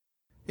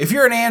If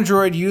you're an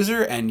Android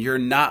user and you're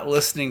not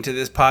listening to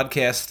this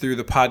podcast through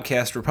the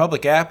Podcast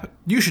Republic app,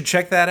 you should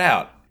check that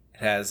out.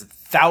 It has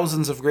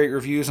thousands of great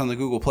reviews on the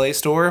Google Play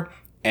Store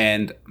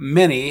and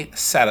many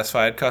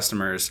satisfied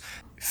customers.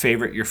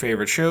 Favorite your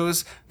favorite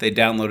shows, they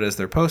download as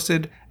they're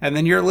posted, and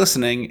then you're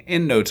listening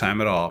in no time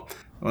at all.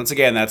 Once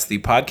again, that's the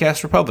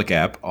Podcast Republic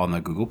app on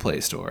the Google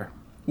Play Store.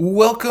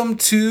 Welcome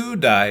to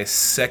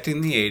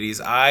Dissecting the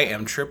 80s. I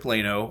am Trip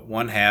Lano,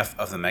 one half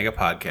of the Mega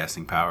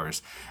Podcasting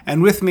Powers.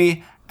 And with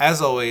me, as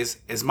always,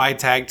 is my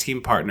tag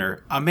team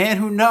partner, a man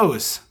who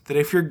knows that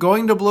if you're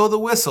going to blow the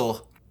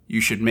whistle, you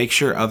should make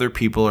sure other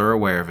people are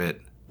aware of it.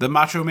 The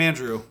Macho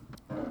Mandrew.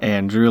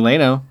 Andrew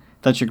Lano.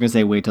 Thought you were going to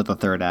say wait till the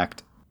third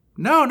act.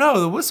 No,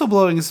 the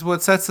whistleblowing is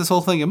what sets this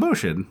whole thing in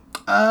motion.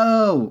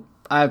 Oh,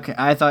 okay.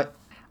 I thought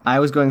I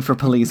was going for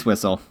police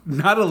whistle.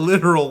 Not a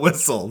literal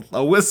whistle. A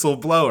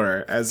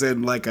whistleblower, as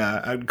in like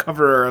a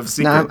uncoverer of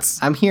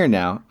secrets. No, I'm here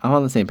now. I'm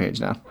on the same page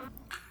now.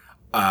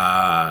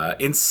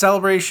 In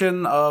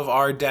celebration of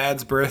our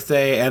dad's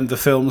birthday and the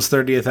film's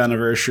 30th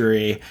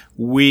anniversary,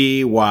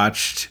 we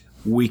watched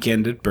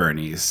Weekend at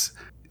Bernie's.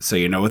 So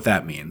you know what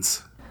that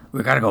means.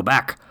 We gotta go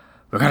back.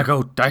 We gotta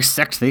go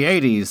dissect the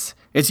 80s.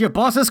 It's your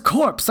boss's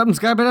corpse. Something's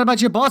gotta be done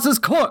about your boss's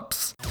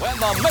corpse. When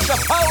the Mega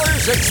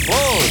Powers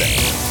explode.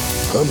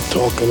 I'm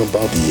talking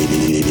about the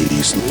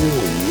 80s.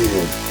 Oh,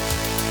 yeah.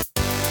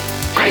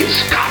 Great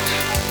Scott.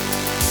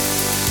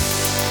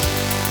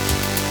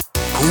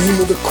 Cream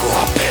of the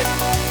crop.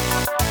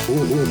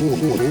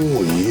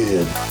 Oh,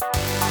 yeah.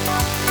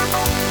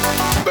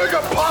 Mega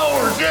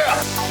Powers, yeah.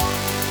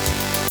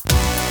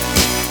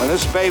 When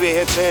this baby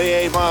hits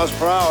 88 miles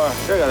per hour,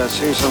 you're gonna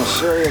see some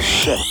serious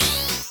shit.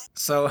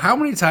 So how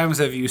many times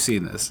have you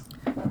seen this?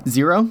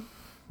 0.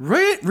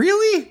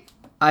 Really?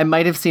 I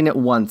might have seen it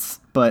once,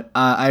 but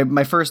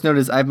my first note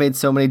is I've made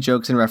so many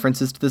jokes and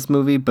references to this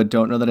movie, but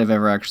don't know that I've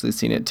ever actually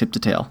seen it tip to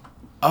tail.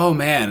 Oh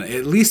man,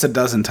 at least a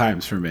dozen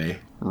times for me.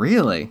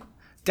 Really?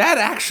 Dad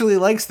actually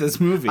likes this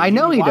movie. I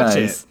know he does.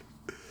 It.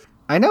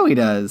 I know he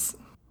does.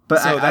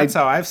 But so that's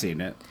how I've seen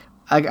it.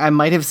 I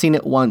might have seen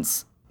it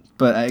once,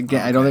 but I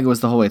don't think it was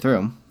the whole way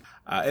through.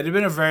 It had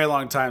been a very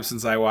long time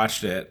since I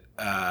watched it,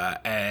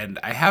 and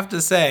I have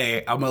to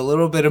say, I'm a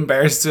little bit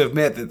embarrassed to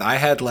admit that I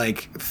had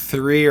like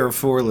 3 or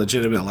 4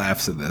 legitimate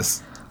laughs in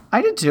this.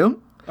 I did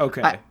too.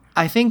 Okay.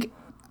 I think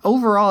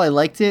overall I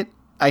liked it.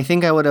 I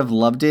think I would have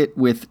loved it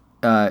with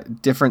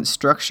different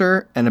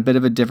structure and a bit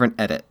of a different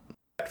edit.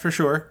 For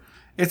sure.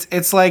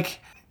 It's like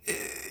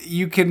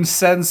you can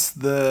sense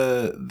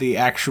the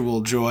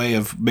actual joy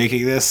of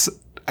making this,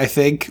 I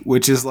think,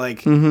 which is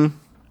like an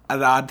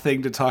odd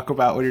thing to talk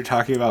about when you're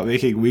talking about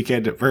making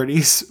Weekend at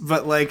Bernie's.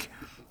 But like,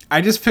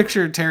 I just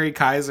picture Terry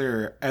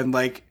Kaiser and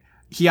like,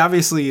 he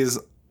obviously is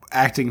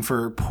acting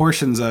for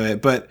portions of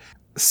it, but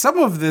some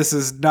of this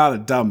is not a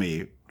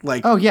dummy.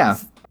 Like, oh yeah,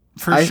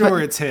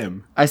 it's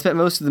him. I spent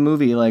most of the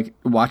movie like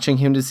watching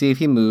him to see if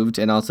he moved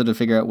and also to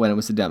figure out when it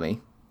was a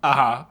dummy.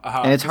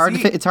 And it's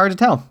hard to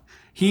tell.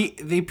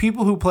 The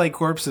people who play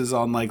corpses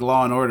on like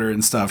Law and Order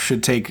and stuff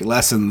should take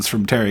lessons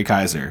from Terry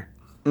Kaiser.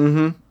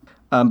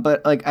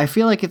 But like, I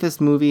feel like if this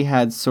movie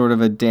had sort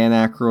of a Dan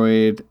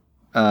Aykroyd,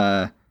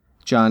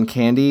 John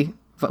Candy,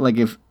 like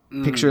if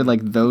picture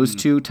like those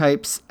two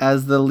types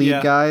as the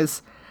lead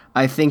guys,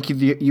 I think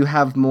you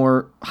have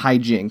more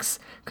hijinks.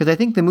 Because I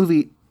think the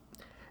movie,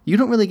 you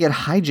don't really get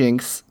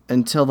hijinks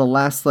until the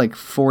last like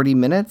 40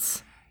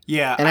 minutes.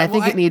 Yeah, and I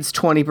think it needs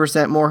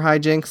 20% more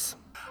hijinks.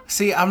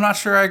 See, I'm not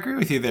sure I agree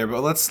with you there,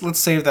 but let's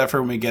save that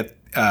for when we get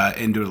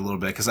into it a little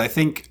bit, because I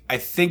think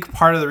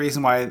part of the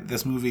reason why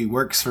this movie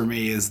works for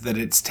me is that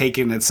it's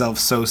taken itself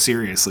so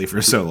seriously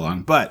for so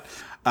long. But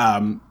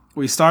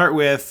we start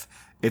with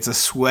it's a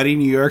sweaty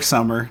New York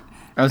summer.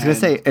 I was gonna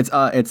say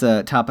it's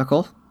a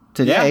topical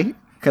today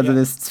because of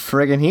this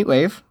friggin' heat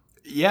wave.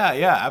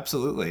 Yeah,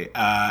 absolutely.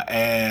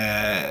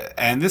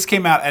 And this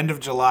came out end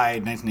of July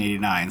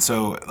 1989.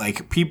 So,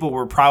 like, people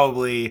were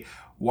probably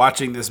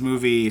watching this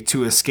movie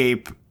to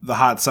escape the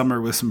hot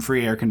summer with some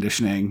free air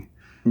conditioning.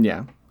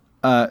 Yeah.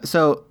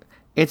 So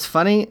it's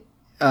funny.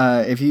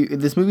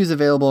 This movie's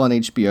available on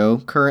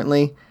HBO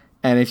currently,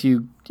 and if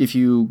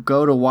you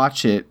go to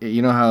watch it,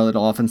 you know how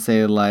it'll often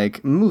say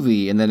like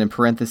movie and then in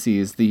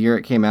parentheses the year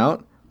it came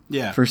out.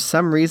 Yeah. For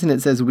some reason,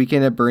 it says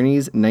Weekend at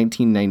Bernie's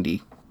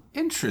 1990.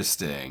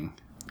 Interesting.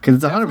 Because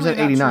it's 100%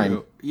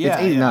 89. Yeah,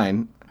 it's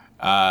 89.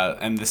 Yeah.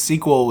 And the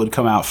sequel would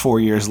come out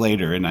 4 years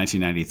later in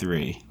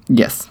 1993.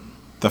 Yes.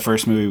 The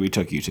first movie we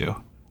took you to.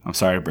 I'm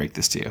sorry to break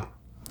this to you.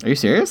 Are you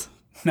serious?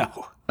 No.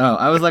 Oh,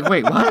 I was like,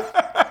 wait, what?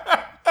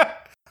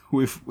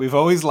 We've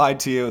always lied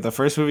to you. The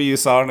first movie you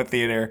saw in a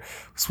theater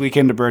was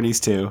Weekend at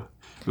Bernie's 2.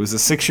 It was a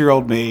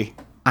 6-year-old me.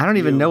 I don't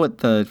even know what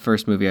the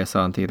first movie I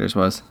saw in theaters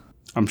was.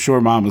 I'm sure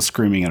Mom was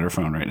screaming at her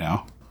phone right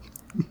now.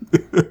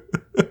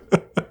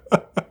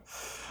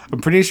 I'm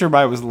pretty sure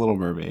mine was The Little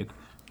Mermaid.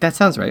 That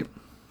sounds right.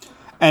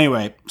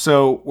 Anyway,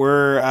 so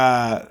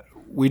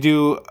we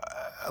do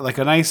like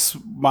a nice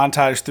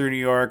montage through New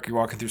York. You're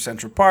walking through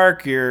Central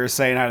Park. You're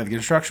saying hi to the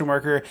construction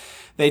worker.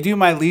 They do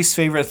my least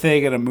favorite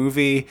thing in a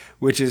movie,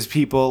 which is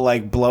people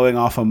like blowing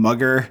off a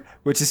mugger,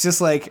 which is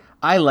just like,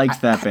 I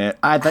liked that bit.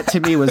 That to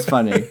me was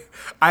funny.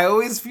 I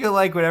always feel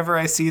like whenever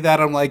I see that,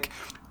 I'm like,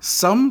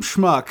 some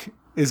schmuck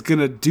is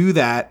gonna do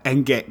that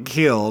and get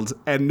killed,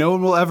 and no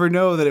one will ever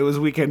know that it was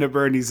Weekend at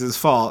Bernie's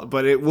fault,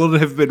 but it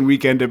would have been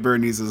Weekend at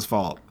Bernie's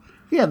fault.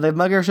 Yeah, the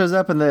mugger shows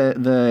up and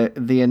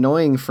the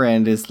annoying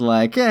friend is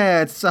like,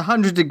 "Yeah, it's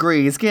 100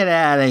 degrees. Get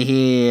out of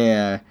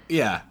here."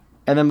 Yeah.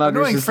 And the mugger's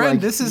Annoying just friend,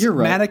 like, this is "You're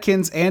right."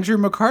 Mannequin's Andrew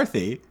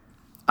McCarthy.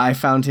 I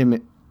found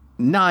him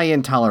nigh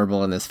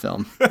intolerable in this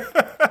film.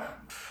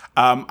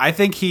 I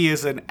think he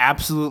is an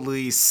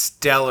absolutely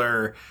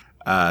stellar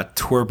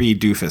twerpy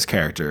doofus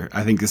character.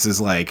 I think this is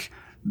like,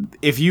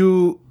 if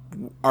you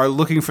are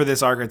looking for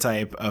this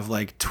archetype of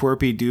like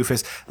twerpy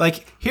doofus,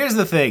 like, here's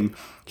the thing.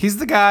 He's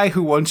the guy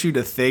who wants you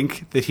to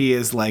think that he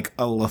is like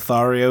a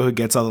Lothario who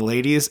gets all the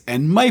ladies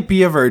and might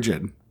be a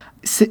virgin.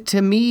 So,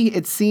 to me,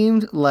 it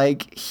seemed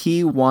like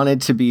he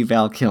wanted to be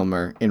Val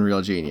Kilmer in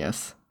Real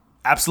Genius.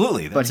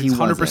 Absolutely. That's But he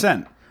 100%.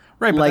 wasn't.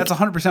 Right, but Like- that's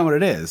 100% what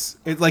it is.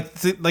 It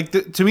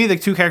to me, the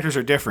two characters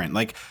are different.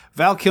 Like,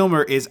 Val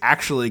Kilmer is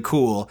actually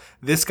cool.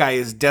 This guy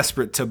is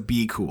desperate to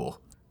be cool.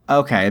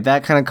 Okay,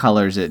 that kind of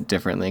colors it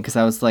differently because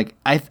I was like,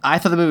 I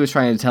thought the movie was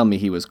trying to tell me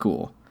he was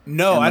cool.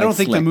 No, And, I like, don't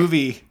think slick. the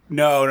movie.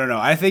 No.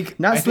 I think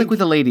Not I slick think, with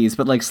the ladies,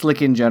 but like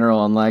slick in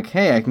general. And like,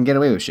 hey, I can get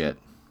away with shit.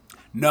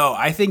 No,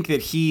 I think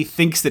that he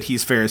thinks that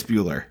he's Ferris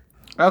Bueller.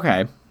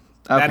 Okay.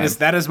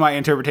 That is my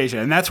interpretation,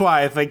 and that's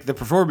why I think the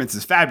performance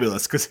is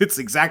fabulous, because it's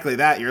exactly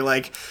that. You're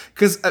like,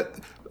 because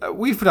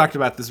we've talked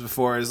about this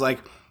before. Is like,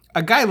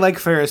 a guy like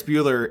Ferris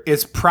Bueller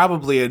is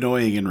probably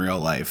annoying in real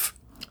life.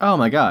 Oh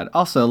my god.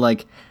 Also,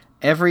 like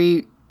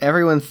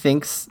everyone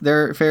thinks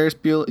they're Ferris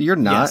Bueller. You're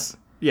not. Yes.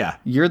 Yeah.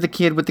 You're the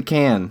kid with the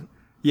can.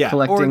 Yeah.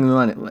 Collecting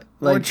money. or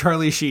Like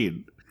Charlie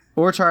Sheen.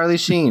 or Charlie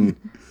Sheen.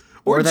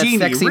 Or that Genie.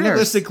 sexy nurse.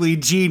 Realistically,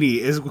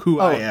 Genie is who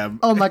I am.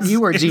 Oh my!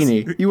 You were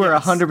Genie. You were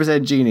Yes.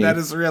 100% Genie. That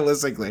is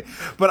realistically.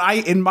 But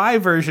in my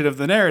version of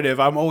the narrative,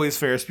 I'm always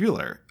Ferris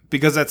Bueller,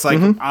 because that's like,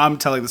 I'm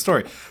telling the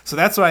story. So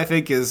that's what I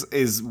think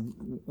is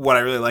what I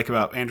really like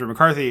about Andrew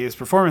McCarthy, his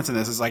performance in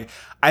this. Is like,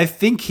 I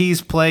think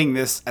he's playing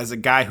this as a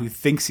guy who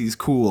thinks he's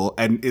cool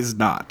and is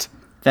not.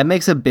 That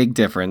makes a big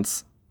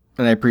difference,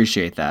 and I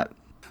appreciate that.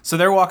 So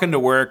they're walking to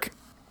work.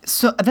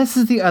 So this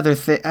is the other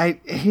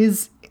thing.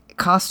 His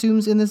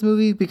costumes in this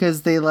movie,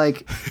 because they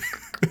like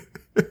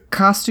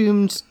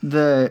costumed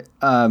the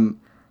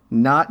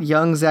not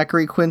young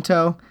Zachary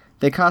Quinto.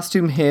 They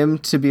costume him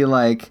to be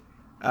like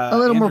a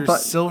little Andrew more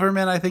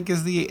Silverman, I think,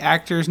 is the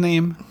actor's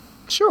name.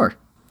 sure,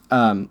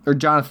 or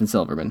Jonathan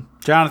Silverman,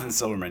 Jonathan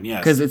Silverman,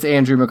 yes. because it's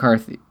Andrew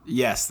McCarthy.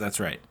 Yes, that's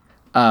right.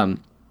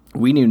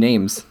 We knew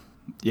names.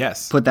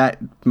 Yes.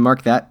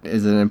 Mark that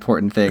as an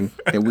important thing,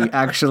 that we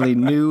actually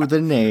knew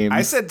the names.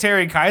 I said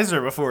Terry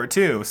Kaiser before,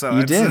 too. So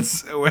You did.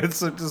 It's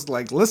just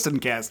like, listen,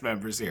 cast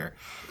members here.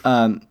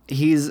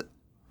 He's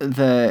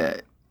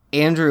the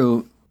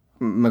Andrew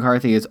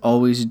McCarthy is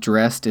always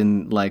dressed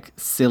in like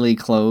silly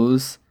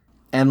clothes,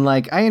 and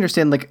like I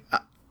understand, like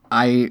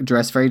I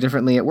dress very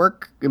differently at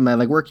work in my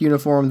like work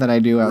uniform than I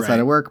do outside Right.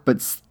 of work,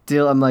 but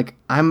still I'm like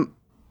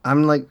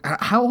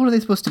how old are they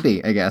supposed to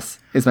be, I guess,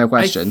 is my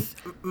question.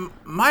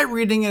 My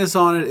reading is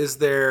on it is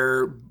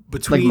they're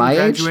between Like my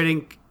age?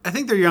 graduating. I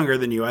think they're younger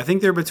than you. I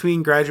think they're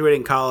between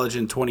graduating college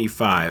and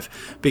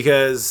 25,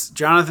 because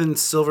Jonathan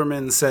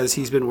Silverman says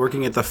he's been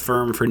working at the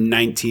firm for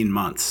 19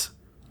 months.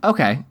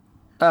 Okay.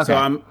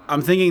 So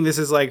I'm thinking this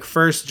is like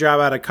first job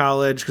out of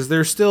college, because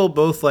they're still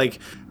both like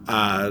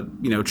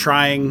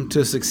trying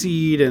to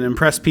succeed and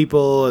impress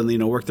people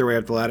and work their way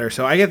up the ladder.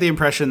 So I get the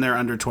impression they're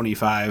under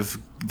 25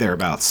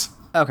 thereabouts.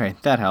 Okay,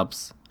 that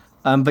helps.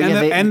 But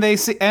And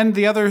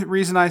the other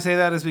reason I say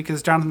that is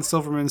because Jonathan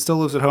Silverman still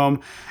lives at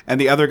home,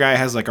 and the other guy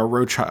has like a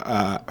roach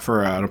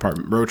for an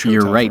apartment. Roach hotel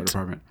You're for an right.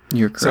 apartment.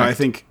 You're correct. So I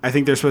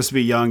think they're supposed to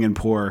be young and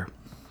poor.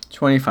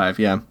 25,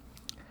 yeah.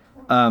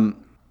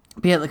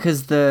 But yeah,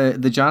 because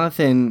the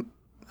Jonathan,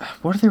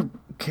 what are their?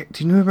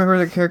 Do you remember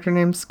their character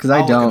names? Because I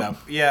I'll don't. look it up.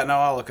 Yeah, no,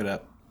 I'll look it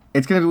up.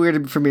 It's gonna be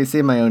weird for me to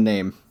say my own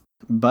name.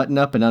 Button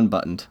Up and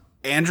Unbuttoned.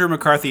 Andrew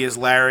McCarthy is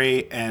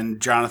Larry, and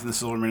Jonathan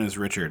Silverman is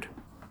Richard.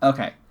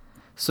 Okay.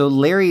 So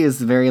Larry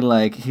is very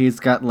like, he's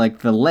got like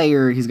the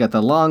layer, he's got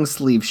the long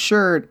sleeve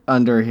shirt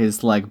under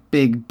his like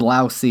big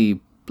blousey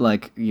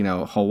like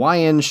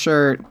Hawaiian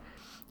shirt.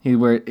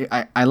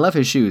 I love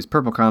his shoes,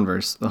 purple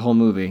Converse, the whole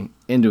movie,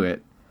 into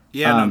it.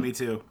 Yeah, no, me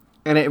too.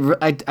 And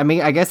I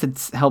mean, I guess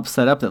it helps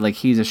set up that like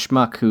he's a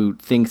schmuck who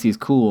thinks he's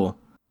cool,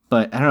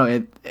 but I don't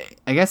know.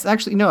 I guess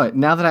actually, no.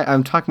 Now that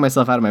I'm talking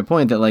myself out of my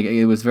point, that like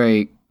it was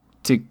very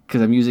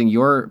because I'm using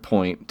your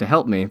point to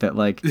help me. That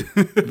like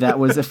that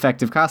was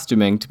effective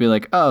costuming to be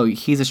like, oh,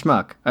 he's a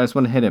schmuck. I just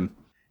want to hit him.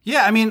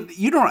 Yeah, I mean,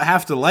 you don't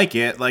have to like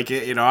it. Like,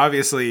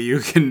 obviously you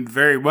can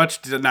very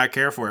much not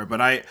care for it, but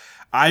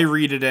I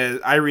read it as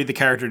I read the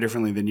character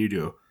differently than you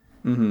do.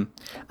 Mm-hmm.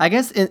 I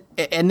guess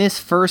in this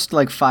first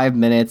like 5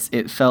 minutes,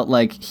 it felt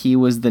like he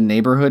was the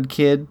neighborhood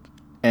kid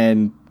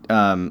and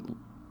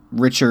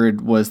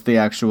Richard was the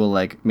actual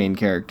like main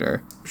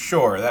character.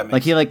 Sure, that makes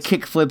Like he like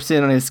kick flips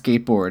in on his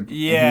skateboard.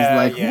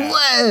 Yeah, and he's like, yeah.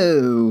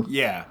 whoa,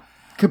 Yeah.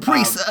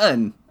 Capri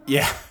Sun.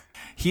 Yeah.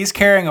 He's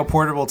carrying a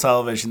portable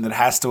television that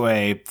has to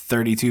weigh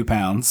 32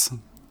 pounds.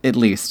 At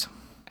least.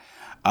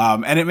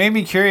 And it made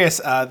me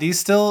curious. These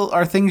still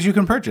are things you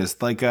can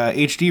purchase, like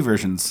HD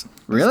versions.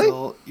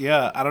 Really?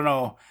 Yeah, I don't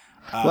know.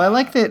 Well, I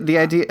like that the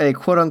idea, a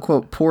quote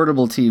unquote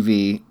portable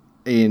TV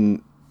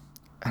in,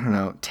 I don't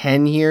know,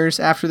 10 years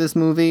after this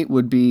movie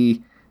would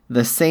be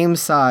the same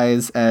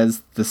size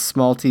as the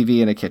small TV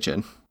in a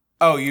kitchen.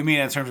 Oh, you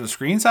mean in terms of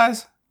screen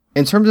size?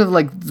 In terms of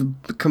like,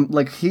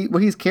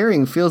 what he's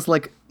carrying feels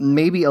like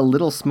maybe a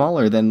little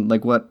smaller than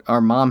like what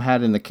our mom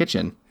had in the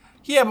kitchen.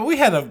 Yeah, but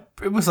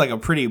it was like a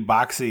pretty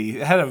boxy,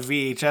 it had a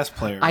VHS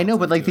player. I know,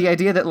 but like the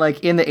idea that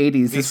like in the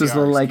 80s, this was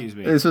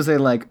this was a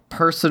like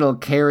personal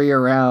carry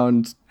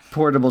around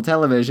portable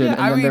television, Yeah,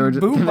 and I then mean, they were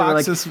boom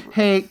like, boxes-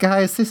 "Hey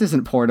guys, this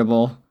isn't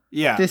portable.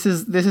 Yeah. This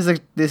is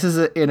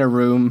in a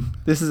room.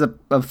 This is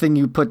a thing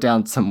you put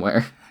down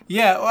somewhere."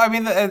 Yeah, well, I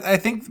mean, I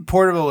think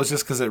portable was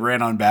just because it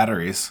ran on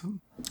batteries.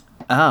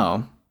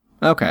 Oh,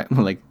 okay.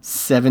 Well, like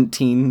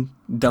 17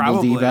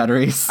 double D Probably.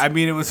 batteries. I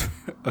mean, it was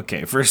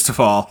okay. First of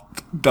all,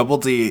 double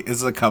D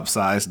is a cup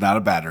size, not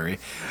a battery.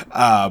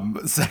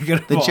 Second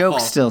of The all, joke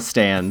still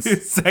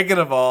stands. Second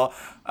of all,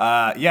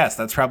 yes,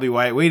 that's probably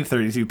why it weighed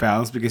 32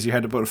 pounds, because you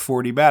had to put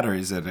 40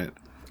 batteries in it.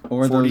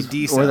 Or 40 those,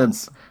 D or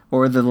cells.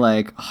 the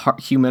like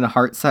human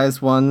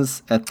heart-sized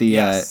ones at the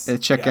Yes,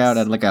 checkout yes.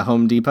 at like a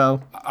Home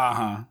Depot.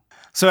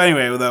 So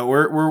anyway, though,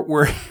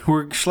 we're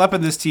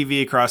schlepping this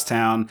TV across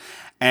town,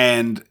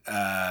 and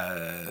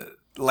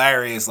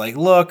Larry is like,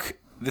 "Look,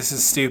 this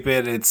is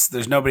stupid.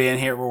 There's nobody in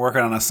here. We're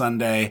working on a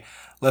Sunday.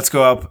 Let's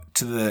go up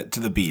to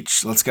the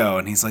beach. Let's go."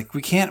 And he's like,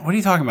 "We can't. What are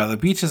you talking about? The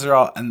beaches are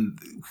all." And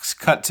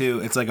cut to,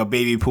 it's like a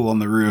baby pool on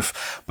the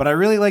roof. But I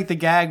really like the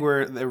gag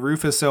where the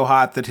roof is so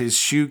hot that his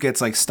shoe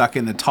gets like stuck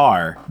in the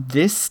tar.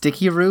 This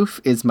sticky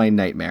roof is my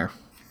nightmare.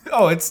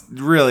 Oh, it's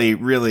really,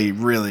 really,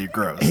 really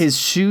gross. His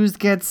shoes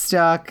get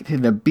stuck.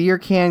 The beer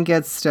can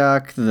gets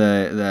stuck.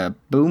 The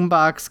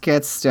boombox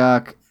gets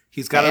stuck.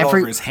 He's got it all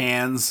over his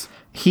hands.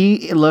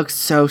 He looks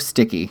so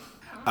sticky.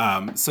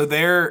 So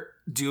they're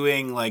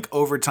doing like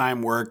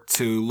overtime work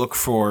to look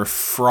for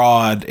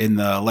fraud in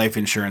the life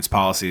insurance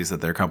policies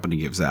that their company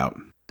gives out.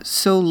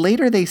 So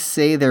later they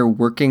say they're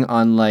working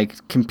on like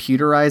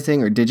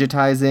computerizing or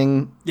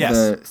digitizing.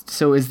 Yes.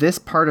 So is this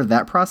part of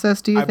that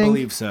process, do you I think?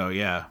 believe so,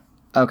 yeah.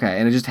 Okay,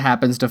 and it just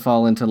happens to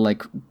fall into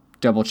like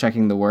double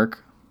checking the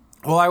work.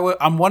 Well,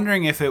 I'm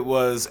wondering if it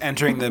was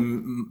entering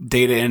the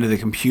data into the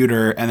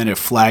computer and then it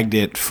flagged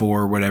it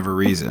for whatever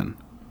reason.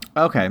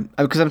 Okay,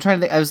 because I'm trying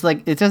to think. I was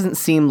like, it doesn't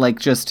seem like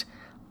just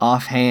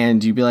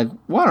offhand. You'd be like,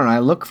 why don't I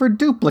look for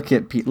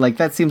duplicate? Like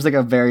that seems like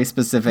a very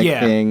specific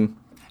thing.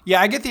 Yeah,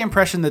 I get the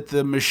impression that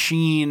the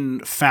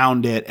machine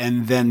found it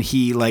and then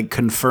he like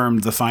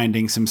confirmed the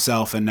findings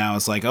himself, and now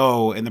it's like,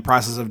 oh, in the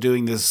process of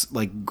doing this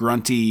like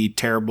grunty,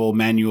 terrible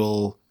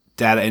manual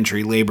data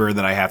entry labor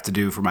that I have to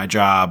do for my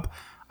job,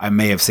 I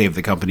may have saved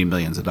the company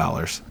millions of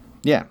dollars.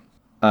 Yeah.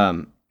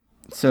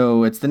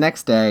 So it's the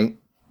next day.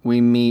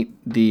 We meet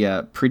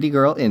the pretty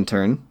girl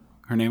intern.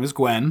 Her name is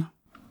Gwen.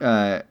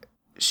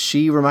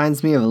 She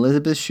reminds me of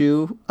Elizabeth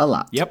Shue a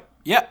lot. Yep.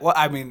 Yeah, well,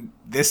 I mean,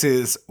 this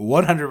is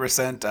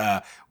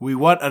 100%, we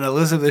want an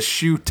Elizabeth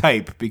Shue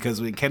type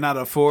because we cannot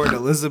afford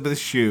Elizabeth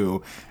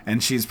Shue,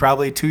 and she's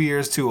probably 2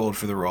 years too old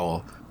for the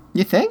role.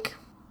 You think?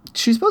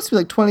 She's supposed to be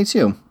like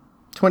 22,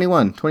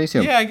 21,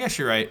 22. Yeah, I guess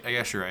you're right.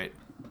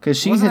 Because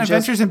she Wasn't had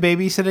just... Adventures in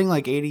Babysitting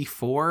like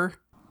 84?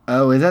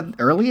 Oh, is that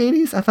early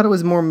 80s? I thought it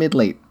was more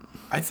mid-late.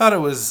 I thought it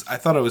was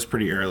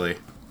pretty early.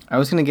 I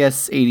was going to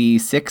guess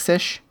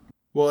 86-ish.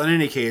 Well, in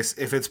any case,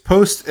 if it's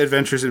post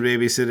Adventures in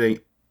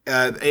Babysitting,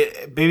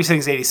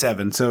 Babysitting's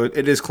 87, so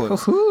it is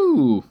close.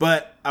 Woohoo!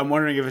 But I'm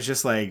wondering if it's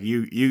just like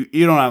you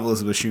don't have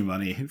Elizabeth Shue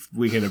money.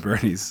 Weekend at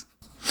Bernie's.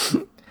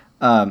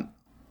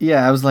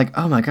 Yeah, I was like,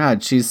 oh my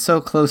god, she's so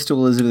close to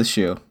Elizabeth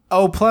Shue.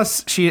 Oh,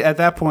 plus she at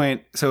that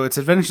point, so it's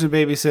Adventures in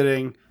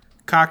Babysitting,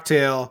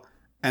 Cocktail,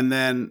 and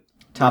then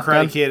Top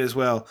Karate Gun? Kid as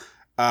well.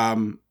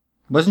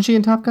 Wasn't she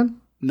in Top Gun?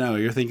 No,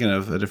 you're thinking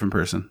of a different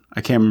person.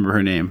 I can't remember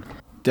her name.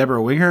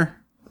 Deborah Winger?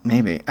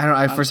 Maybe. I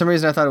don't know. For some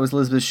reason, I thought it was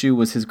Elizabeth Shue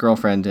was his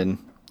girlfriend in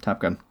Top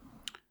Gun.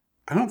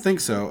 I don't think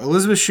so.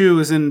 Elizabeth Shue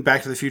is in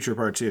Back to the Future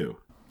Part 2.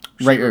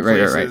 She Right.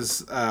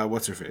 replaces,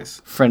 what's her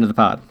face? Friend of the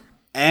pod.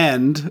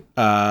 And,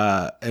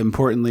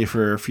 importantly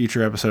for a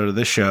future episode of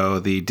this show,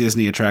 the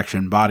Disney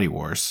attraction Body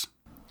Wars.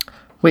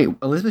 Wait,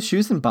 Elizabeth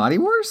Shue's in Body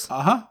Wars?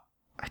 Uh-huh.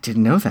 I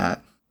didn't know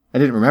that. I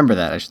didn't remember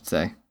that, I should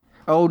say.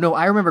 Oh, no,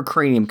 I remember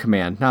Cranium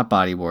Command, not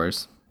Body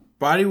Wars.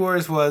 Body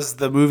Wars was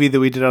the movie that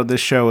we did on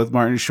this show with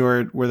Martin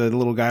Short, where the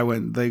little guy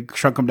they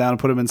shrunk him down and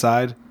put him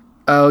inside.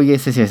 Oh,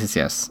 yes.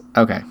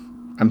 Okay,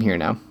 I'm here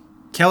now.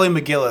 Kelly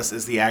McGillis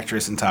is the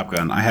actress in Top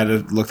Gun. I had to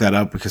look that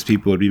up because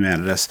people would be mad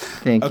at us.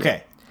 Thank you.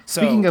 Okay.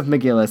 So, Speaking of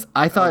McGillis,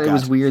 I thought it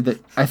was weird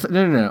that...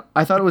 No.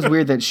 I thought it was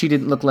weird that she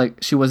didn't look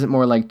like... She wasn't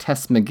more like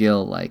Tess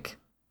McGill, like...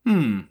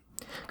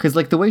 Because,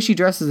 like, the way she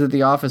dresses at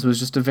the office was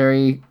just a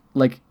very,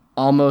 like,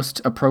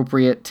 almost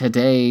appropriate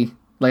today.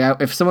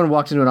 Like, if someone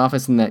walked into an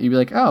office in that, you'd be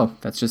like, oh,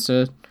 that's just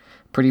a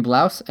pretty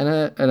blouse and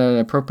an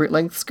appropriate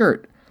length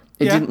skirt.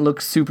 It didn't look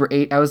super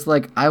I was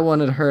like, I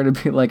wanted her to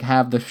be, like,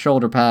 have the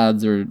shoulder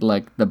pads or,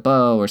 like, the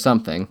bow or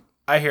something.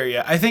 I hear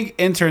you. I think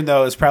intern,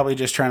 though, is probably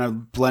just trying to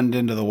blend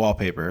into the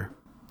wallpaper.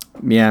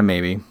 Yeah,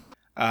 maybe.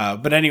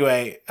 But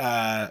anyway,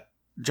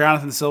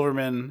 Jonathan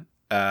Silverman,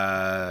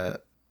 I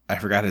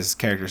forgot his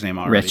character's name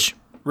already.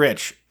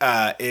 Rich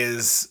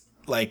is,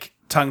 like,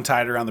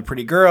 tongue-tied around the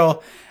pretty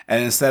girl,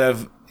 and instead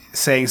of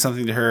saying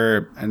something to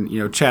her and, you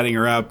know, chatting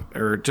her up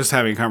or just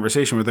having a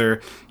conversation with her,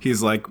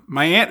 he's like,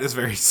 my aunt is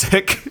very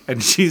sick,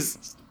 and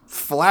she's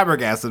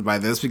flabbergasted by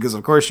this because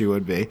of course she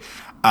would be.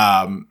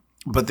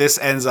 But this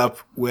ends up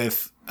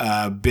with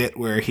a bit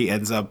where he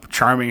ends up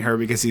charming her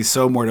because he's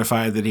so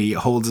mortified that he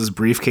holds his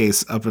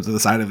briefcase up to the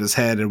side of his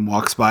head and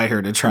walks by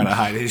her to try to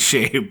hide his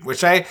shame,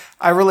 which I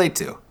relate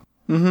to.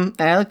 Mm-hmm.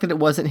 And I like that it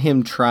wasn't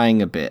him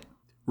trying a bit.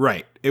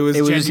 Right. It was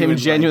just him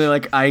genuinely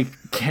like, I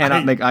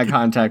cannot make eye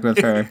contact with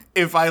her.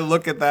 If I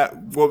look at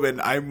that woman,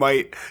 I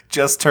might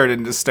just turn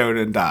into stone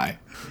and die.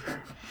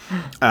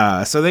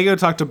 So they go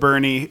talk to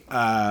Bernie.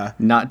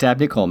 Not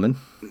Dabney Coleman.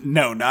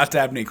 No, not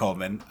Dabney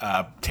Coleman.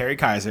 Terry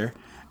Kaiser.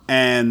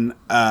 And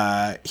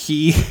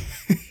he...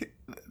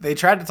 They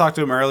tried to talk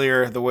to him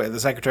earlier. The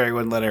secretary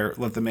wouldn't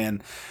let them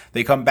in.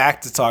 They come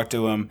back to talk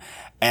to him.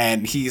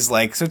 And he's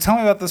like, so tell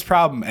me about this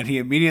problem. And he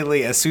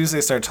immediately, as soon as they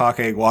start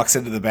talking, walks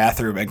into the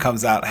bathroom and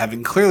comes out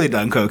having clearly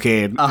done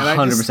cocaine.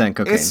 100%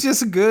 cocaine. It's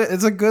just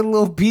it's a good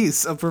little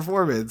piece of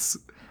performance.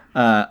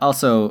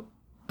 Also,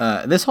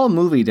 this whole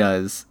movie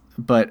does,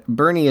 but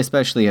Bernie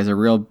especially has a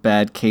real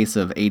bad case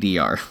of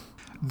ADR.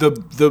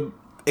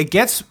 It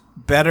gets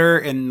better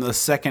in the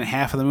second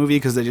half of the movie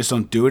because they just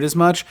don't do it as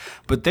much,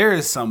 but there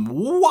is some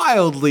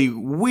wildly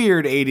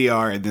weird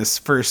ADR in this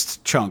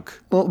first chunk.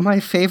 Well, my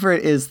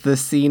favorite is the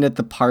scene at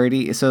the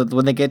party. So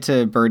when they get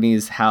to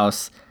Bernie's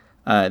house,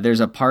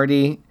 there's a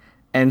party,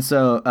 and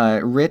so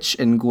Rich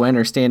and Gwen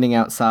are standing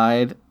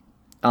outside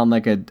on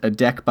like a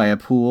deck by a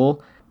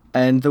pool,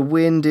 and the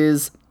wind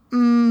is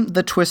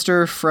the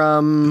Twister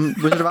from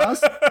Wizard of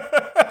Oz.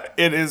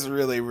 It is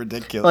really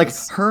ridiculous.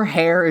 Like, her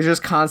hair is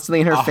just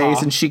constantly in her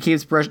face, and she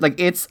keeps brushing. Like,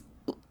 it's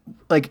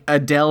like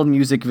Adele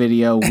music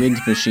video wind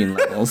machine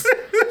levels.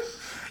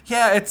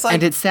 Yeah, it's like...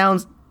 And it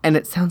sounds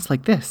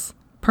like this.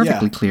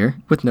 Perfectly clear,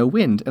 with no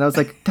wind. And I was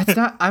like, that's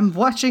not... I'm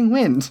watching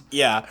wind.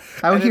 Yeah.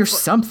 I would hear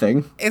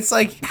something. It's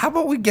like, how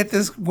about we get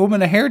this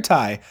woman a hair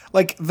tie?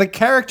 Like, the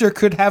character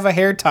could have a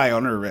hair tie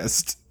on her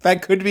wrist.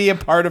 That could be a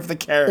part of the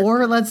character.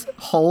 Or let's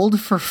hold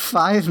for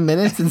 5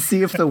 minutes and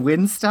see if the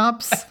wind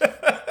stops.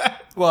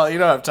 Well, you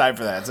don't have time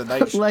for that. It's a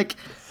night shoot. Like,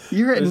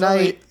 you're at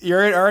night.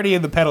 You're already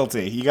in the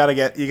penalty. You gotta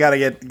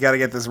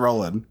get this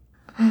rolling.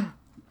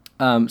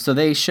 So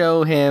they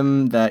show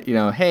him that, you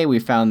know, hey, we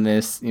found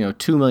this, you know,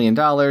 $2 million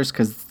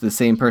because the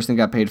same person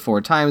got paid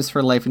 4 times for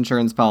a life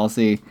insurance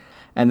policy.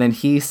 And then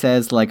he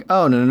says, like,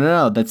 oh,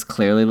 no, that's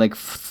clearly like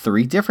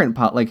 3 different,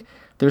 like,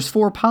 there's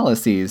 4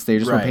 policies. They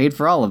just were paid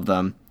for all of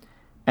them.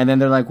 And then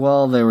they're like,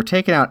 well, they were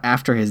taken out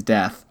after his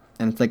death.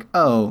 And it's like,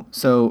 oh,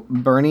 so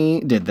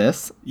Bernie did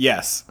this.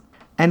 Yes.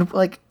 And,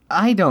 like,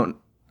 I don't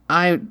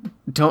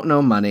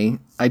know money.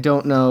 I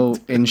don't know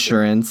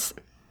insurance.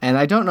 And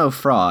I don't know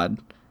fraud.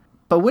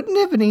 But wouldn't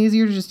it have been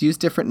easier to just use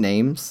different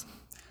names?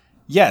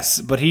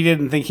 Yes, but he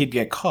didn't think he'd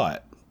get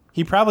caught.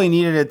 He probably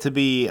needed it to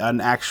be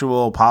an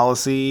actual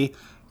policy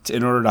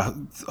in order to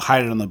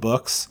hide it on the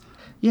books.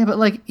 Yeah, but,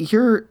 like,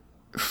 you're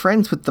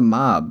friends with the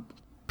mob.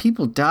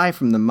 People die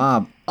from the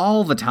mob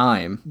all the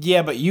time.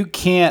 Yeah, but you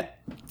can't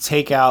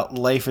take out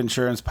life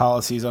insurance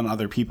policies on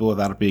other people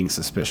without it being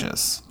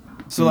suspicious.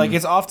 So, like,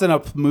 it's often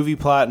a movie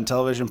plot and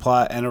television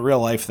plot and a real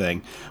life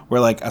thing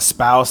where, like, a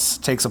spouse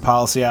takes a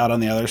policy out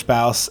on the other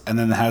spouse and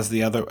then has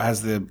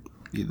the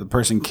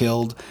person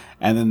killed,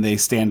 and then they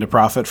stand to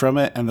profit from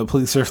it, and the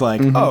police are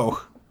like,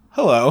 oh,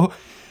 hello.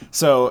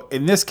 So,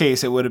 in this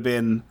case, it would have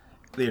been,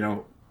 you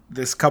know,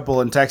 this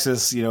couple in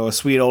Texas, you know, a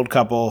sweet old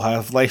couple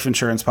have life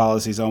insurance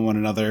policies on one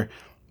another.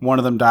 One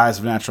of them dies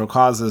of natural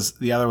causes.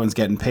 The other one's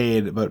getting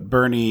paid. But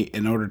Bernie,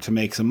 in order to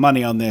make some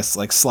money on this,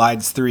 like,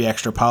 slides 3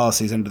 extra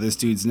policies into this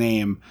dude's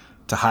name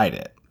to hide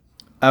it.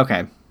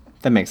 Okay.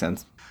 That makes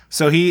sense.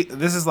 So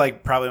this is,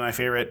 like, probably my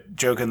favorite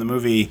joke in the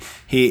movie.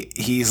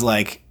 He's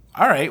like,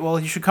 all right, well,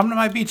 you should come to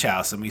my beach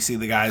house. And we see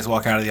the guys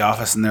walk out of the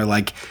office, and they're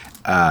like,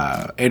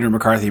 Andrew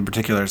McCarthy in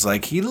particular is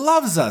like, he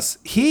loves us.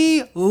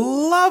 He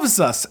loves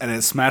us. And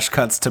it smash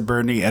cuts to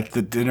Bernie at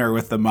the dinner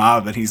with the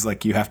mob, and he's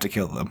like, you have to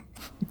kill them.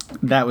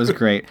 That was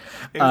great.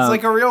 It was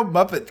like a real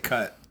Muppet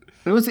cut.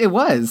 It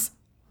was.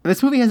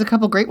 This movie has a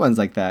couple great ones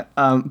like that.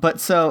 But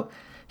so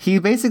he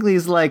basically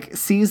is like,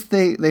 sees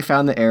they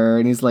found the error,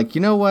 and he's like,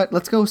 you know what?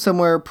 Let's go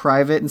somewhere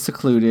private and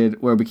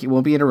secluded where we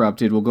won't be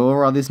interrupted. We'll go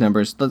over all these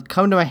numbers. Let's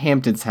come to my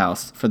Hamptons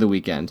house for the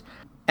weekend.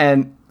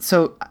 And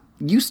so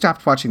you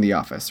stopped watching The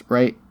Office,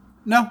 right?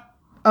 No.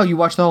 Oh, you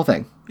watched the whole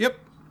thing? Yep.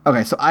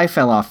 Okay, so I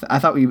fell off. I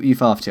thought you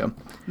fell off too.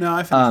 No,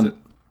 I finished it.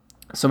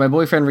 So my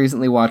boyfriend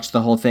recently watched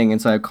the whole thing,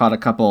 and so I caught a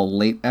couple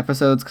late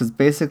episodes, because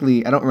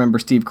basically I don't remember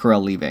Steve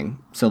Carell leaving.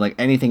 So like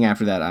anything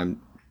after that,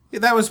 Yeah,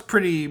 that was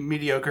pretty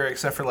mediocre,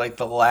 except for like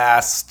the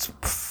last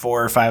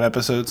 4 or 5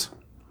 episodes.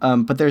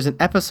 But there's an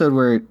episode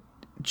where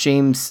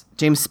James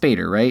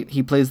Spader, right?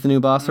 He plays the new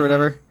boss or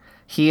whatever.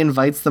 He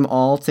invites them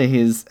all to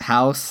his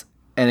house,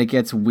 and it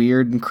gets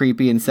weird and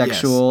creepy and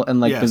sexual and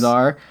like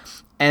bizarre.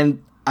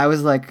 And I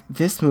was like,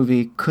 this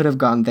movie could have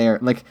gone there.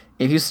 Like,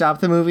 if you stop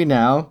the movie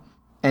now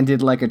and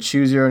did like a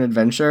choose your own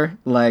adventure,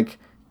 like,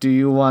 do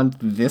you want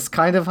this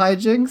kind of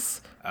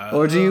hijinks?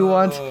 Or do you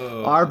want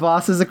our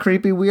boss is a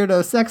creepy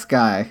weirdo sex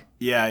guy?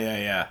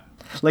 Yeah.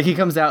 Like, he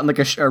comes out in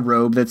like a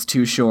robe that's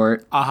too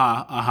short.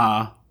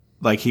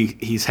 Like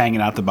he's hanging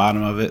out the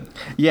bottom of it.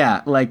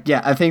 Yeah,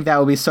 I think that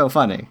would be so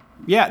funny.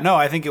 Yeah, no,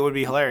 I think it would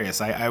be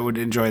hilarious. I would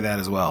enjoy that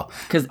as well.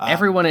 Because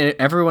every one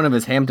of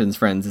his Hamptons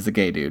friends is a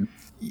gay dude.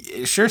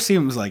 It sure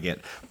seems like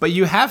it. But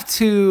you have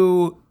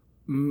to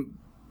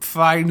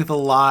find the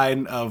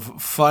line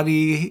of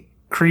funny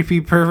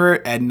creepy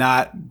pervert and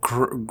not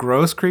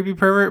gross creepy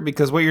pervert,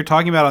 because what you're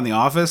talking about on The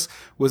Office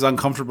was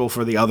uncomfortable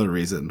for the other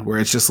reason, where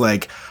it's just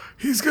like,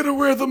 he's gonna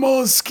wear them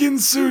all as skin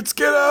suits,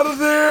 get out of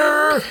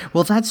there.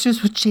 Well, that's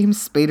just what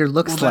James Spader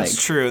looks like.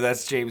 That's true.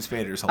 That's James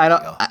Spader's whole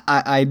deal.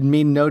 I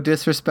mean no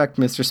disrespect,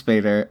 Mr.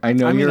 Spader. I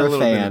know you're a little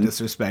fan. Bit of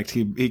disrespect.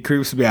 He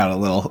creeps me out a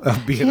little.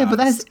 Being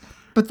honest.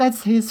 but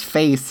that's his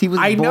face. He was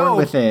born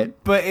with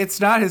it. But it's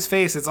not his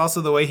face. It's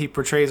also the way he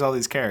portrays all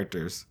these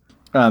characters.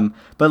 But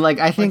like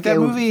I think that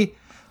movie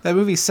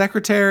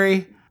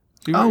Secretary.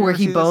 Where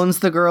he bones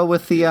the girl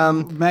with the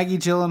Maggie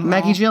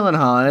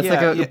Gyllenhaal. And it's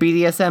like a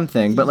BDSM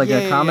thing, but like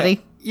a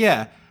comedy.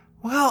 Yeah.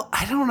 Well,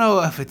 I don't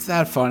know if it's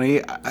that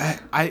funny.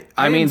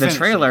 I mean, the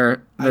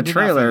trailer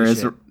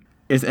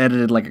is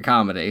edited like a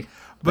comedy.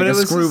 But like it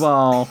was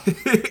screwball.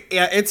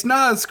 Yeah, it's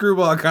not a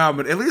screwball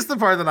comedy. At least the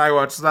part that I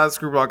watched is not a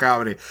screwball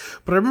comedy.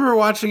 But I remember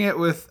watching it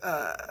with.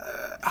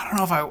 I don't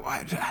know if I'm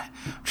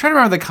trying to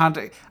remember the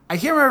context. I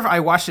can't remember if I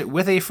watched it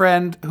with a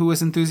friend who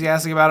was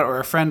enthusiastic about it, or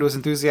a friend who was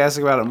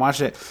enthusiastic about it and watched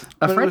it.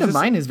 A friend of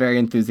mine is very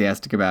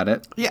enthusiastic about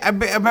it. Yeah,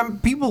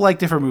 people like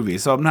different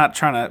movies, so I'm not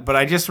trying to. But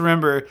I just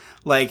remember,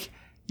 like,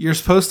 you're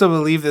supposed to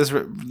believe this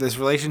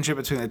relationship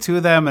between the two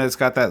of them, and it's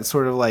got that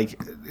sort of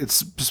like, it's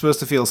supposed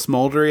to feel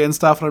smoldery and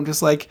stuff. And I'm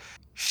just like,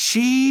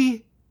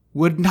 she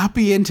would not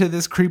be into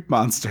this creep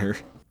monster.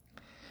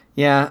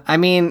 Yeah, I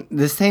mean,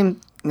 the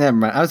same. Never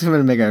mind. I was going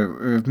to make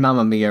a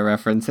Mamma Mia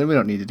reference, and we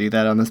don't need to do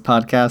that on this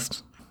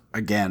podcast.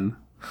 Again.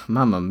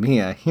 Mamma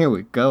Mia, here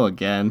we go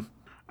again.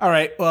 All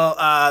right, well,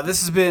 this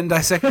has been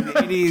Dissecting the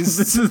 80s.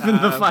 This has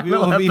been the final We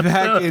will be episode.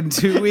 back in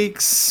 2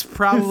 weeks.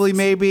 Probably,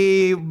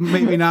 maybe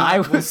not.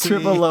 I was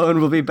Trip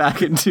Alone will be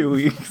back in 2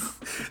 weeks.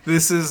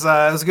 This is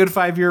a good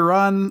 5-year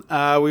run.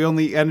 We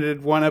only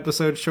ended 1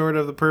 episode short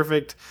of the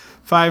perfect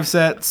 5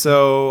 set,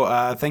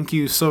 so thank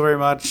you so very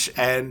much,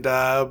 and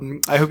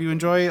I hope you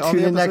enjoy all the episodes.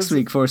 Tune in next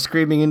week for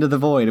Screaming into the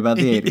Void about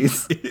the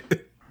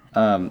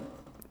 80s.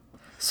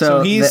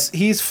 So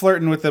he's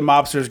flirting with the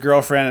mobster's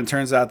girlfriend, and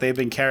turns out they've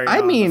been carrying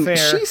on an affair.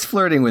 She's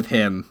flirting with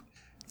him.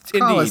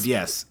 Indeed,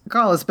 yes.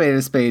 Call a spade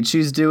a spade.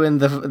 She's doing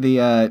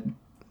the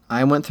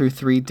I went through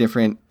 3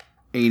 different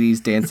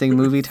 80s dancing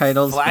movie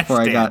titles before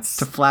I got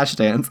to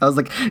Flashdance. I was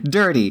like,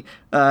 Dirty,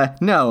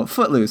 no,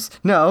 Footloose,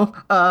 no,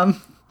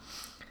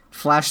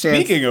 Flashdance.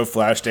 Speaking of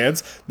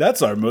Flashdance,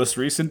 that's our most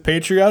recent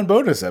Patreon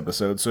bonus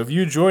episode. So if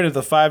you join at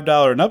the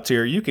 $5 and up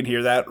tier, you can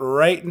hear that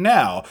right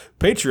now.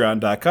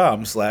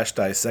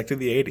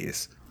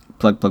 Patreon.com/dissectingthe80s.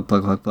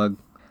 Plug.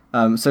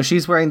 So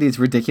she's wearing these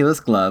ridiculous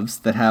gloves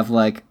that have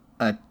like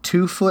a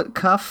 2-foot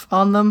cuff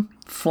on them,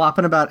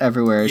 flopping about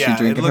everywhere as she's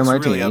drinking her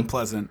martini. Really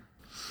unpleasant.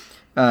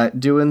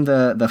 Doing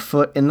the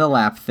foot in the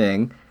lap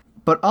thing.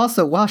 But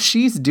also, while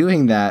she's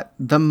doing that,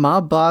 the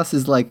mob boss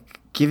is like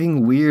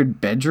giving weird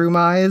bedroom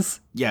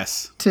eyes.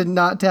 Yes. To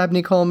not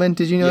Dabney Coleman.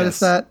 Did you notice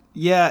that?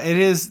 Yeah, it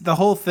is. The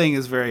whole thing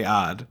is very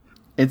odd.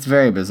 It's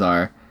very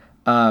bizarre.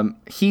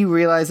 He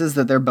realizes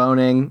that they're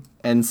boning,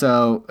 and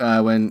so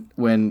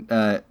when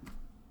I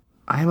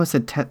almost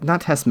said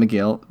not Tess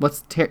McGill.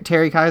 What's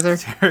Terry Kaiser?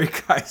 Terry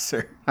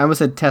Kaiser. I almost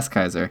said Tess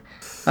Kaiser.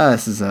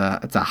 It's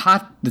a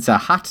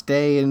hot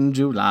day in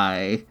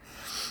July.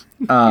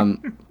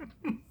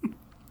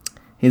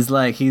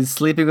 He's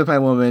sleeping with my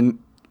woman.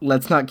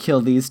 Let's not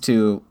kill these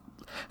two.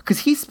 Because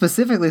he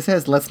specifically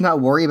says, let's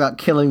not worry about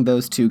killing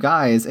those 2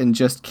 guys and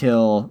just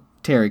kill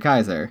Terry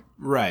Kaiser.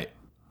 Right.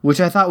 Which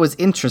I thought was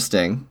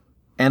interesting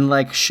and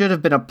like should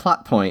have been a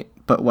plot point,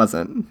 but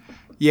wasn't.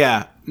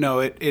 Yeah. No,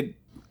 it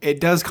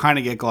does kind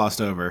of get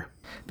glossed over.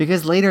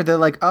 Because later they're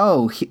like,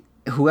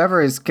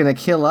 whoever is going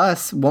to kill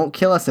us won't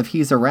kill us if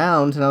he's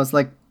around. And I was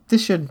like,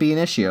 this shouldn't be an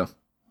issue.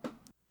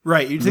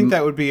 Right. You'd think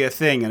that would be a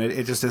thing, and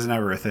it just isn't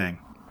ever a thing.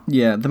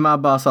 Yeah. The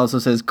mob boss also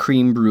says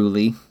cream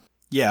brulee.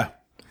 Yeah.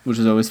 Which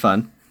is always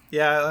fun.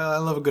 Yeah, I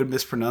love a good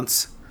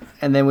mispronounce.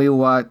 And then we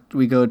go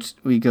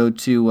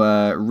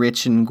to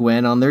Rich and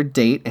Gwen on their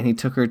date, and he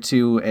took her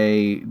to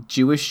a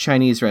Jewish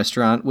Chinese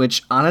restaurant,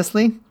 which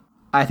honestly,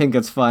 I think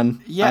it's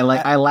fun. Yeah,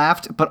 I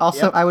laughed, but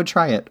also I would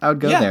try it. I would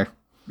go there.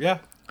 Yeah.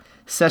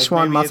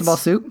 Szechuan maybe matzo ball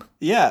soup.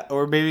 Yeah,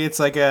 or maybe it's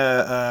like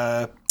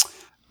a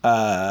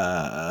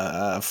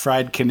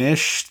fried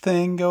knish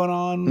thing going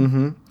on.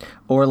 Mm-hmm.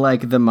 Or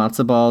like the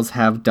matzo balls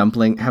have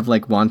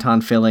like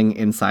wonton filling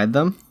inside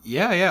them.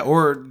 Yeah,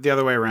 or the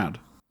other way around.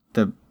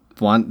 The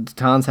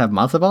wontons have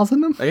matzo balls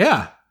in them?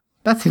 Yeah.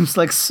 That seems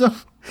like so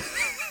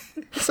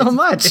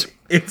much.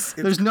 It's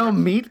There's no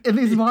meat in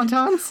these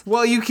wontons?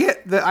 well, you can't.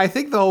 I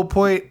think the whole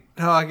point.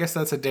 Oh, I guess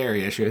that's a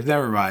dairy issue.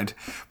 Never mind.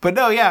 But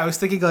no, yeah, I was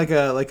thinking like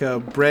a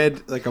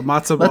bread, like a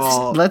matzo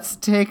ball. Let's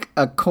take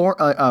a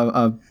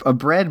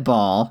bread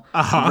ball,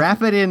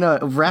 wrap it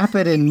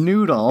in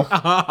noodle.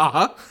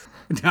 Now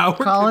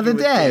we're Call it a cooking with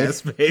day.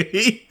 gas,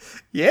 baby.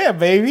 Yeah,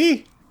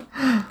 baby.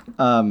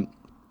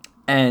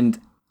 And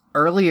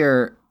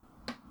earlier,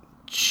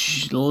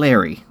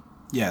 Larry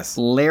Yes.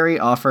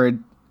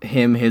 offered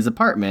him his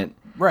apartment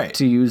Right.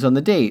 to use on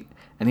the date.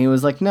 And he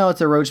was like, no,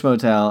 it's a Roach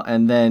Motel.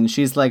 And then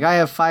she's like, I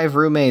have 5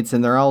 roommates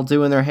and they're all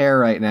doing their hair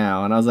right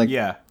now. And I was like,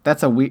 Yeah.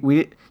 that's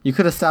you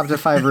could have stopped at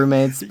 5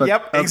 roommates. But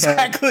Yep, okay.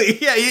 exactly.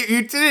 Yeah,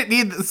 you didn't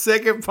need the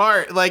second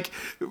part. Like,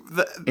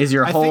 Is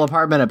your whole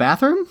apartment a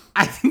bathroom?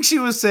 I think she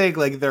was saying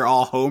like they're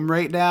all home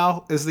right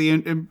now. Is the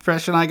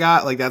impression I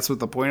got? Like that's what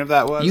the point of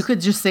that was. You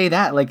could just say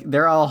that, like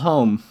they're all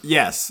home.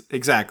 Yes,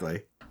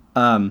 exactly.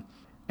 And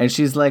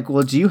she's like,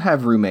 well, do you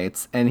have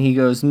roommates? And he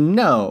goes,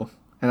 no.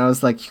 And I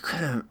was like, you could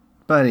have,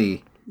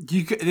 buddy.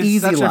 It's Easy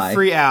such lie. a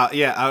free out.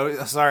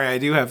 Yeah, sorry, I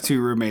do have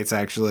 2 roommates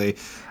actually.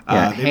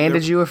 Yeah,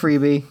 handed you a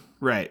freebie.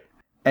 Right.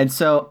 And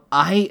so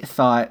I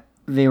thought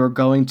they were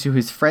going to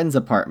his friend's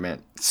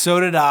apartment. So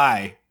did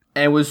I.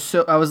 And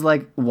I was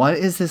like, what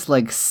is this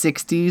like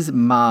 60s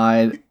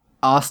mod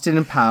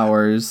Austin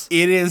Powers?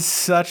 It is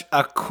such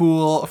a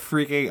cool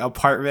freaking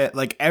apartment.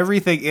 Like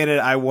everything in it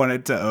I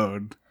wanted to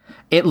own.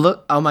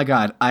 Oh my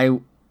God.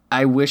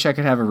 I wish I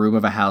could have a room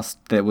of a house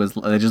that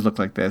just looked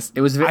like this.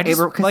 It was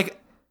Like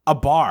a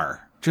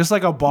bar. Just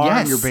like a bar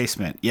Yes. in your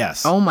basement.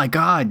 Yes. Oh my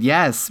God,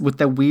 yes. With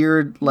the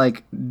weird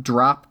like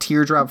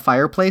teardrop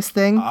fireplace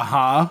thing.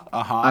 I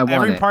want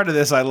Every it. part of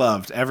this I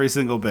loved. Every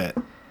single bit.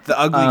 The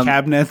ugly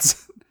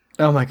cabinets.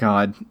 Oh my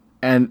God.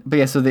 But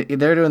yeah, so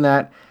they're doing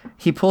that.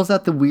 He pulls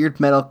out the weird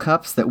metal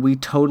cups that we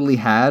totally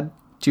had.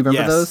 Do you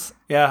remember Yes. those?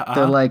 Yeah.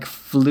 They're like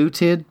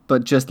fluted,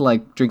 but just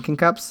like drinking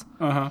cups.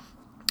 Uh-huh.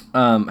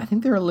 I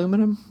think they're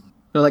aluminum.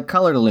 They're like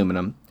colored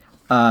aluminum.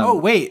 Oh,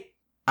 wait.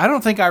 I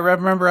don't think I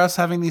remember us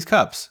having these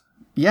cups.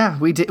 Yeah,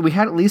 we did. We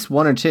had at least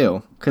 1 or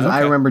 2 because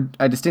Okay.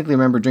 I distinctly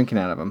remember drinking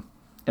out of them.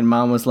 And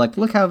Mom was like,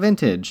 "Look how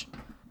vintage."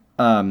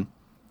 And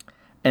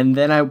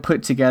then I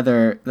put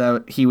together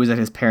that he was at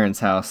his parents'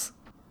 house,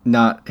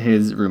 not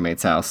his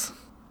roommate's house,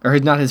 or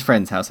not his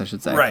friend's house, I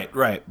should say.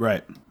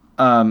 Right.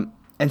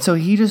 And so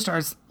he just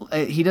starts.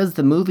 He does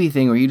the movie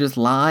thing where you just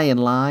lie and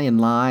lie and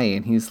lie,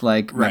 and he's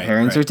like, "My Right,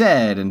 parents right. are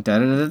dead," and da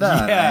da da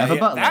da. Yeah, I have a yeah,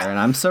 butler, and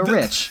I'm so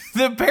rich.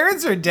 The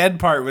parents are dead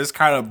part was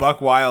kind of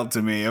buck wild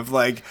to me. Of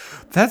like,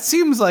 that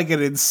seems like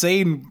an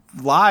insane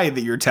lie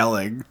that you're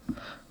telling.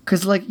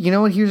 Cause like, you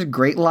know what? Here's a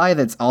great lie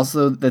that's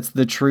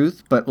the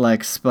truth, but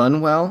like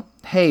spun well.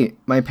 Hey,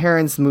 my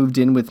parents moved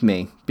in with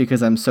me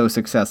because I'm so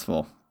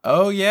successful.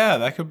 Oh yeah,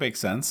 that could make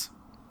sense.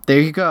 There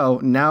you go.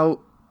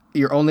 Now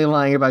you're only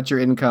lying about your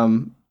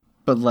income,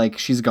 but like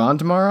she's gone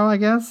tomorrow, I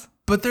guess.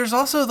 But there's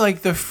also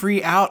like the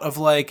free out of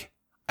like,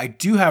 I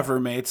do have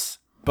roommates,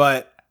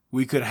 but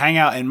we could hang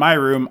out in my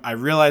room. I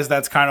realize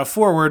that's kind of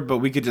forward, but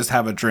we could just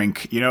have a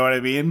drink. You know what I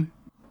mean?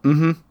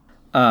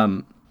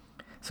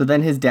 So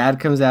then his dad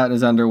comes out in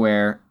his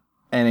underwear,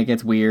 and it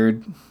gets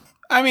weird.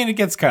 I mean, it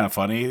gets kind of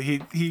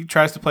funny. He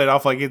tries to play it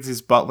off like it's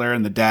his butler,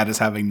 and the dad is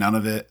having none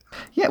of it.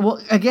 Yeah,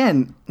 well,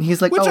 again,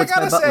 he's like, Which "Oh, I it's my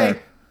gotta butler." say,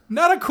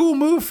 not a cool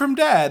move from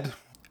dad.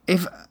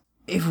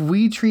 If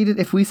we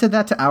said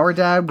that to our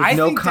dad with I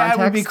no think context,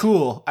 dad would be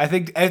cool. I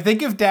think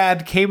if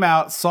dad came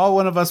out, saw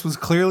one of us was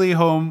clearly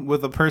home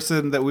with a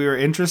person that we were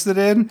interested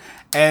in,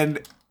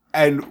 and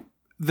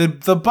the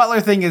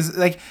butler thing is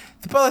like,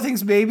 the butler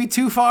thing's maybe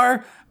too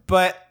far,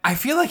 but I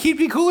feel like he'd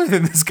be cooler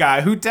than this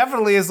guy who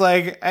definitely is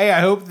like, hey, I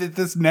hope that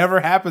this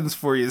never happens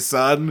for you,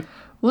 son.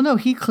 Well, no,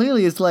 he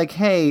clearly is like,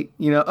 hey,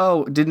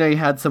 didn't know you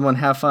had someone.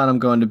 Have fun. I'm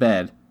going to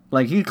bed.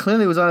 Like, he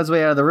clearly was on his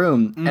way out of the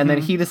room. And then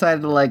he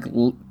decided to, like,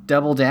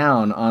 double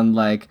down on,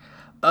 like,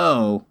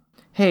 oh,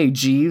 hey,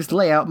 Jeeves,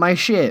 lay out my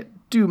shit.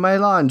 Do my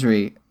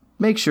laundry.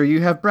 Make sure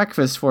you have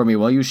breakfast for me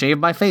while you shave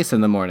my face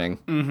in the morning.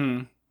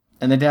 Mm-hmm.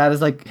 And the dad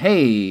is like,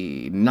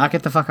 hey, knock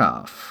it the fuck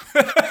off.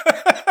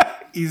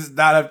 He's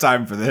not have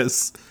time for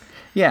this.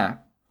 Yeah.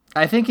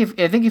 I think if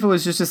it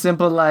was just a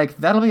simple, like,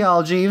 that'll be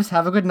all, Jeeves.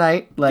 Have a good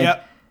night. Like,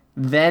 Yep.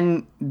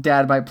 then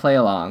dad might play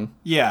along.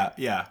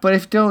 Yeah.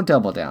 But don't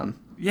double down.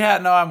 Yeah,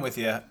 no, I'm with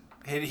you.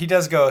 He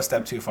does go a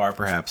step too far,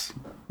 perhaps.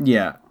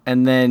 Yeah.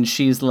 And then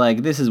she's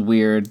like, this is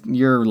weird.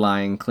 You're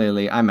lying,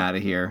 clearly. I'm out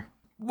of here.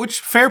 Which,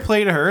 fair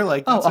play to her.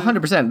 Like, Oh, that's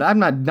 100%. I'm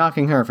not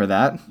knocking her for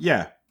that.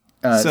 Yeah.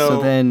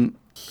 So then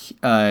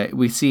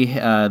we see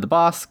the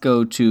boss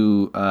go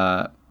to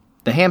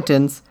the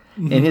Hamptons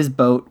in his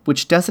boat,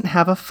 which doesn't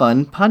have a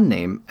fun pun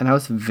name. And I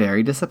was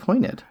very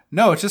disappointed.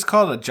 No, it's just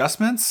called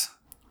Adjustments.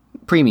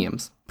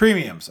 Premiums.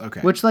 Premiums,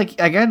 okay. Which,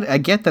 like, I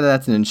get that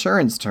that's an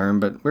insurance term,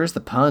 but where's the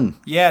pun?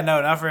 Yeah,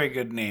 no, not very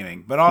good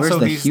naming. But also,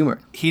 Where's the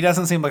humor? He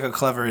doesn't seem like a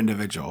clever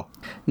individual.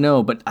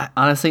 No, but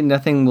honestly,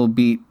 nothing will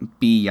beat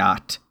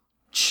Biatch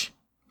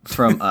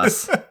from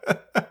Us.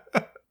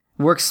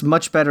 Works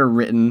much better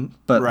written,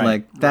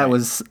 but that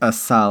was a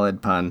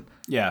solid pun.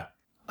 Yeah.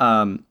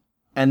 And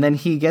then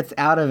he gets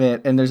out of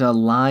it, and there's a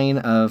line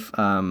of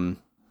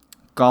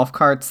golf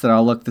carts that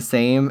all look the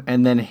same,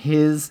 and then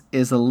his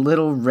is a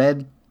little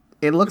red.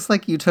 It looks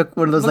like you took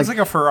one of those, looks like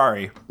a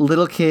Ferrari.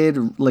 Little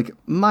kid, like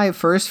my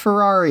first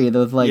Ferrari,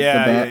 with like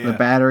the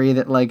battery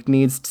that like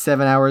needs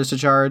 7 hours to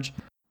charge.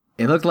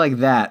 It looked like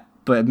that,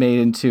 but made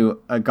into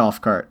a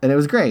golf cart, and it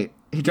was great.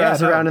 He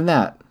drives around in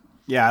that.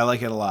 Yeah, I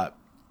like it a lot.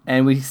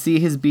 And we see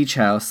his beach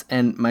house,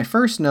 and my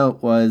first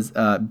note was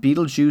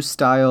Beetlejuice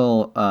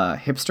style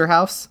hipster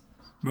house.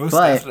 Most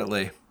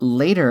definitely.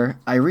 Later,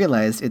 I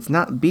realized it's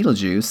not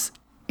Beetlejuice;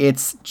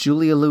 it's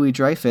Julia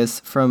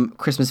Louis-Dreyfus from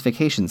Christmas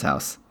Vacation's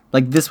house.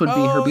 Like, this would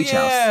be her beach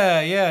house.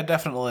 Yeah,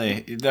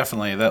 definitely.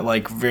 That,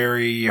 like,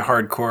 very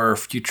hardcore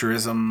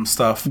futurism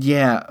stuff.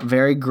 Yeah,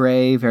 very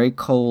gray, very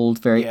cold,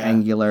 very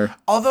angular.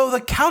 Although the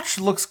couch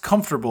looks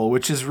comfortable,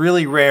 which is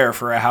really rare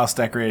for a house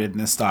decorated in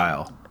this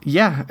style.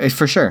 Yeah,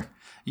 for sure.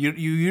 You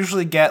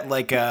usually get,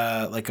 like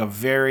a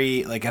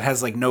very, like, it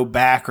has, like, no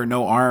back or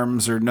no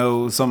arms or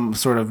no some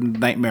sort of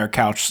nightmare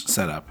couch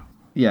setup.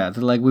 Yeah,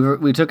 like,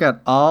 we took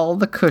out all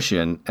the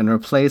cushion and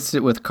replaced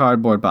it with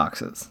cardboard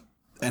boxes.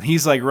 And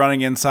he's like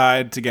running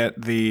inside to get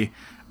the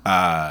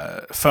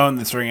phone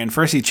that's ringing.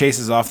 First, he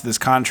chases off this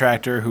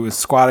contractor who is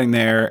squatting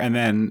there, and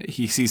then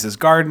he sees his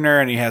gardener,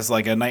 and he has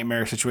like a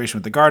nightmare situation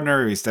with the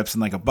gardener. He steps in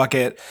like a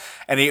bucket,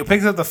 and he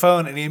picks up the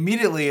phone, and he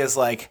immediately is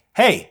like,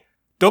 "Hey,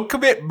 don't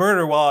commit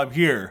murder while I'm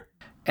here."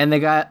 And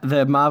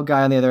the mob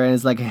guy on the other end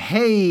is like,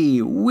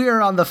 "Hey,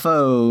 we're on the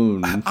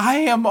phone. I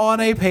am on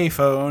a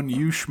payphone,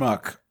 you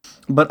schmuck."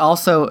 But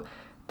also,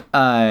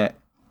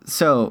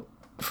 so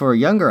for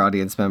younger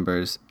audience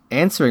members,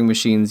 answering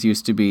machines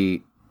used to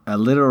be a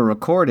literal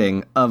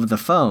recording of the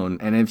phone,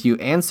 and if you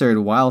answered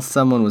while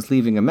someone was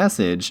leaving a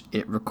message,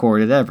 it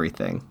recorded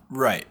everything.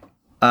 Right.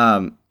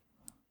 And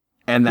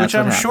that's which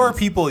I'm what sure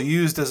people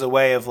used as a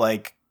way of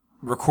like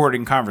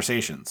recording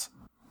conversations.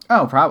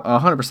 Oh,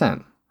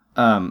 100%.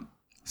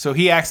 So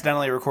he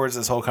accidentally records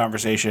this whole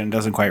conversation,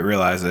 doesn't quite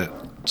realize it.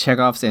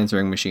 Chekhov's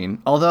answering machine.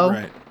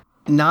 Although,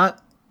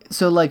 not...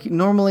 So, like,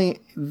 normally,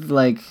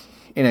 like,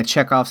 in a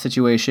Chekhov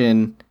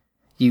situation,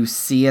 you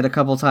see it a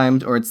couple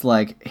times, or it's,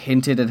 like,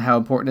 hinted at how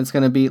important it's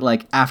going to be.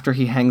 Like, after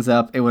he hangs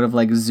up, it would have,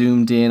 like,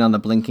 zoomed in on the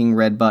blinking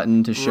red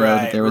button to show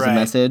that there was a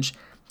message.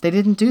 They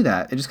didn't do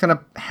that. It just kind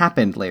of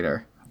happened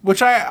later.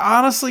 Which I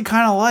honestly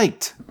kind of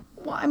liked.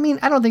 Well, I mean,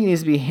 I don't think it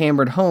needs to be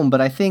hammered home, but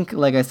I think,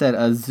 like I said,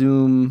 a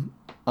zoom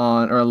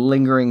on, or a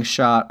lingering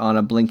shot on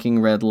a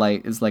blinking red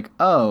light is like,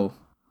 oh,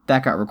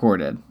 that got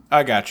recorded.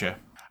 I gotcha.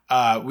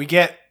 We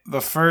get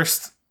the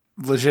first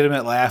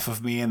legitimate laugh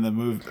of me in the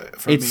movie.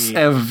 It's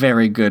a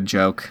very good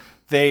joke.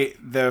 The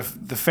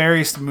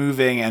ferry's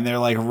moving, and they're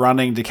like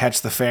running to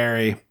catch the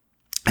ferry.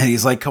 And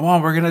he's like, "Come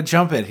on, we're going to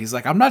jump it." He's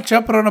like, "I'm not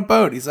jumping on a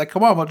boat." He's like,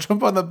 "Come on, we'll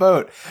jump on the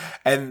boat."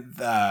 And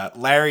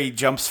Larry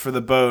jumps for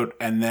the boat,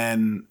 and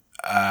then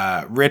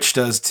Rich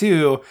does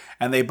too.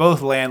 And they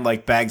both land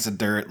like bags of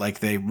dirt, like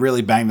they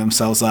really banged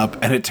themselves up.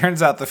 And it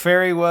turns out the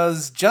ferry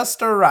was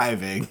just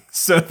arriving.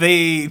 So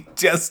they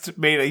just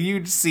made a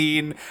huge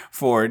scene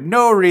for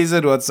no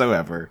reason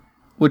whatsoever.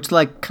 Which,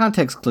 like,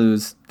 context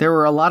clues, there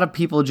were a lot of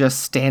people just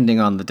standing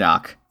on the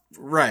dock.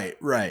 Right.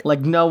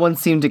 Like, no one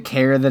seemed to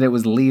care that it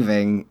was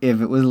leaving,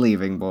 if it was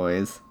leaving,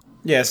 boys.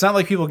 Yeah, it's not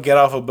like people get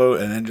off a boat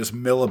and then just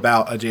mill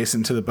about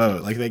adjacent to the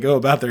boat. Like, they go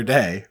about their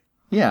day.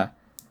 Yeah.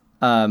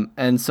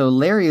 And so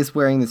Larry is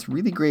wearing this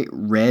really great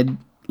red,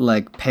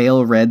 like,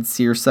 pale red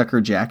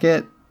seersucker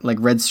jacket, like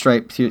red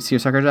striped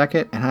seersucker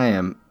jacket, and I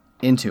am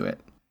into it.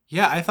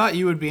 Yeah, I thought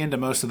you would be into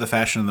most of the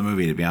fashion of the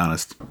movie, to be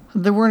honest.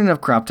 There weren't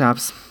enough crop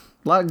tops.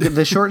 A lot of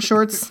the short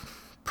shorts,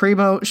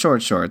 primo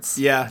short shorts.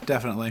 Yeah,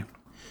 definitely.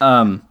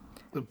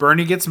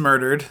 Bernie gets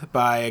murdered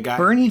by a guy.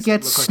 Bernie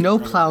gets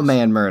Snowplow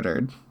Man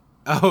murdered.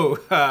 Oh,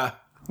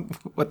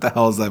 what the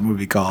hell is that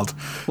movie called?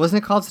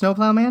 Wasn't it called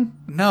Snowplow Man?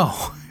 No,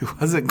 it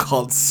wasn't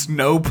called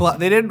Snowplow.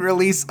 They didn't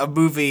release a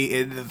movie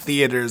in the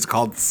theaters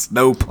called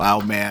Snowplow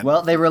Man.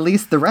 Well, they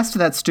released the rest of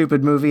that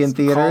stupid movie in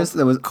theaters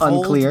that was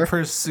unclear. Cold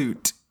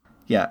Pursuit.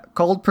 Yeah,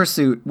 Cold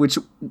Pursuit, which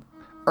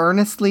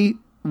earnestly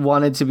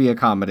wanted to be a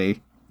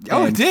comedy.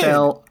 Oh, it did.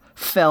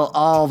 Fell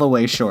all the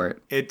way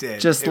short. It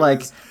did.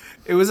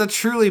 It was a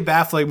truly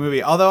baffling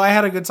movie, although I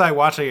had a good time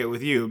watching it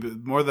with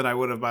you, more than I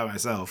would have by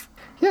myself.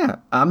 Yeah,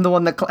 I'm the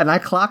one that... and I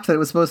clocked that it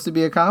was supposed to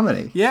be a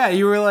comedy. Yeah,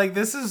 you were like,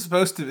 this is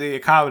supposed to be a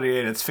comedy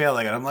and it's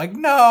failing. And I'm like,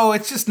 no,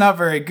 it's just not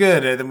very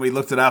good. And then we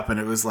looked it up and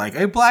it was like,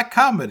 a black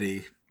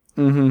comedy.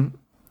 Mm-hmm.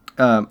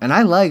 And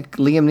I like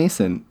Liam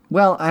Neeson.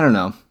 Well, I don't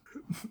know.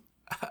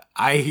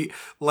 I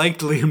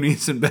liked Liam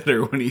Neeson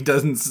better when he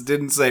didn't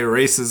say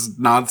racist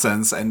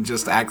nonsense and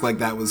just act like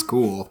that was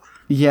cool.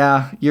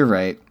 Yeah, you're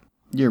right.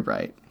 You're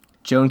right.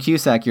 Joan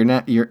Cusack, you're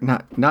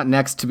not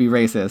next to be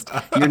racist.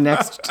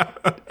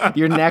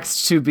 You're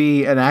next to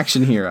be an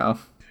action hero.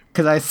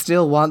 Because I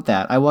still want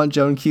that. I want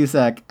Joan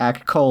Cusack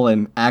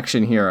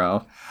action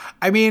hero.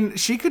 I mean,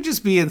 she could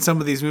just be in some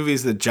of these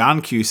movies that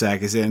John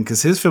Cusack is in,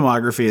 because his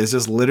filmography is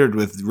just littered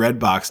with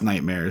Redbox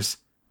nightmares.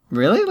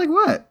 Really? Like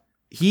what?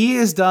 He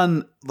has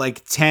done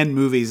like 10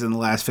 movies in the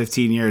last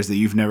 15 years that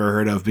you've never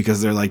heard of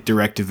because they're like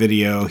direct to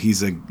video.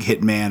 He's a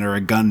hitman or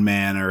a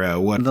gunman or a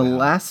what? The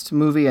last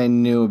movie I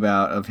knew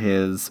about of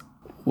his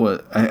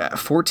was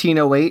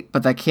 1408,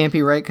 but that can't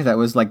be right because that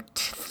was like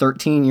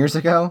 13 years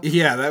ago.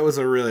 Yeah, that was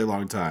a really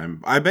long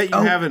time. I bet you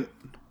haven't.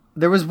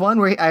 There was one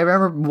where I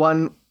remember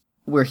one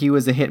where he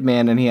was a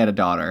hitman and he had a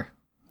daughter,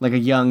 like a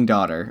young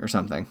daughter or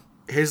something.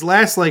 His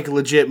last like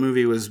legit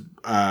movie was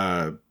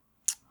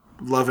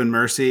Love and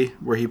Mercy,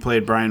 where he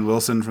played Brian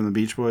Wilson from the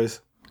Beach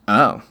Boys.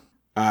 Oh.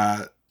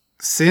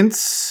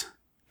 Since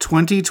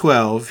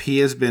 2012, he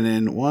has been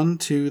in 1,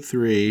 2,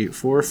 3,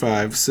 4,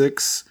 5,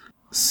 6,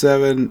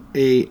 7,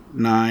 8,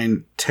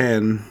 9,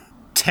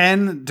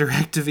 10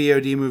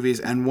 direct-to-VOD movies,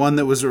 and one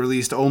that was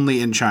released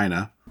only in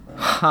China.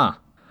 Huh.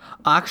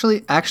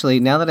 Actually,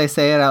 now that I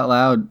say it out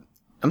loud,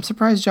 I'm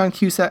surprised John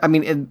Cusack, I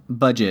mean, in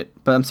budget,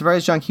 but I'm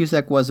surprised John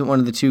Cusack wasn't one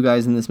of the two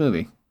guys in this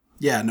movie.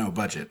 Yeah, no,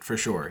 budget, for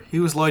sure.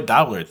 He was Lloyd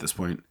Dobler at this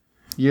point.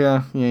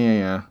 Yeah.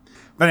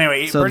 But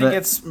anyway, So Bernie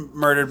gets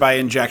murdered by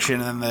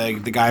injection, and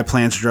then the guy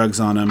plants drugs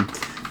on him.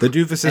 The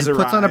doofuses arrive.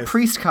 Puts on a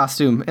priest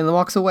costume and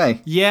walks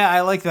away. Yeah, I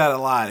like that a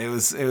lot. It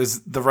was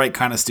the right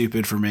kind of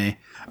stupid for me.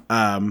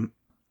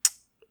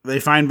 They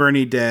find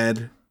Bernie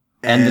dead.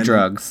 And the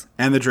drugs.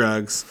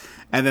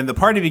 And then the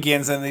party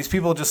begins, and these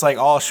people just like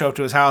all show up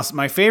to his house.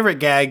 My favorite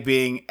gag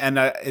being, and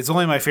it's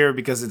only my favorite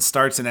because it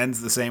starts and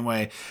ends the same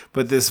way,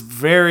 but this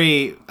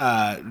very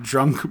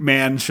drunk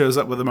man shows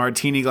up with a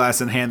martini glass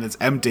in hand that's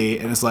empty,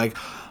 and it's like,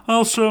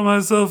 I'll show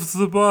myself to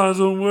the bar,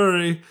 don't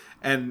worry.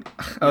 And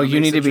you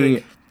need to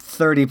be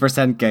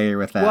 30% gayer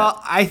with that. Well,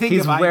 I think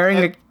he's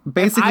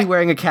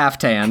wearing a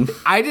caftan.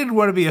 I didn't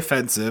want to be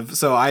offensive,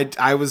 so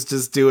I was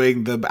just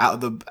doing the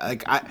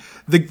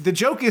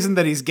joke isn't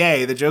that he's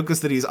gay. The joke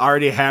is that he's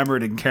already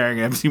hammered and carrying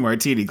an empty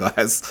martini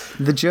glass.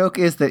 The joke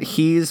is that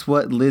he's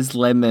what Liz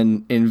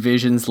Lemon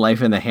envisions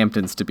life in the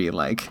Hamptons to be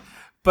like.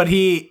 But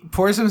he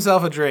pours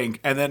himself a drink,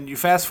 and then you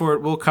fast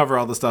forward. We'll cover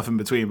all the stuff in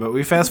between, but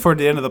we fast forward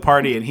to the end of the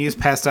party, and he's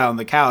passed out on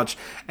the couch,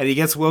 and he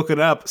gets woken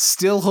up,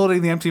 still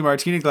holding the empty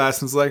martini glass,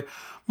 and is like,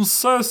 I'm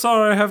so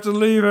sorry I have to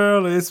leave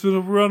early. It's been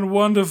a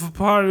wonderful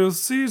party. I'll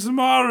see you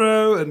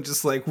tomorrow. And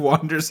just like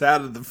wanders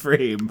out of the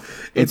frame.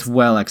 It's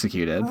well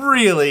executed.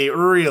 Really,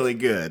 really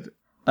good.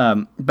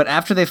 But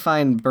after they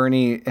find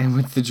Bernie and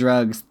with the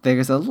drugs,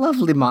 there's a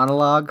lovely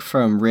monologue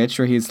from Rich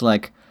where he's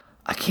like,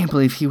 I can't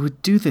believe he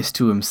would do this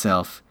to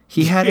himself.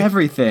 He had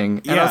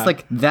everything. And I was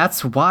like,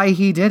 that's why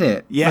he did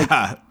it. Yeah.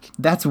 Like,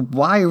 that's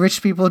why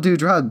rich people do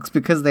drugs,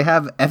 because they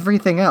have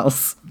everything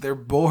else. They're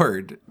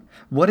bored.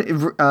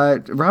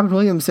 Robin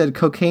Williams said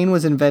cocaine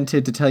was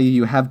invented to tell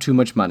you have too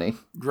much money.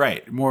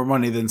 Right. More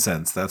money than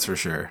sense, that's for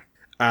sure.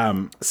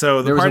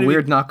 So there was a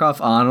weird knockoff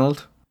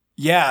Arnold.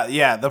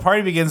 Yeah. The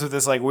party begins with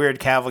this like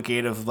weird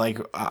cavalcade of like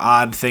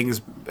odd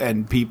things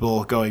and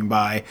people going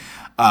by.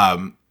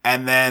 And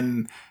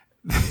then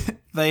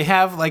they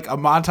have like a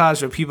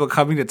montage of people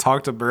coming to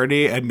talk to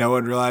Bernie and no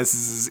one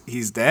realizes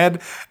he's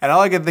dead. And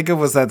all I could think of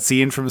was that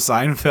scene from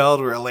Seinfeld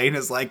where Elaine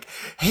is like,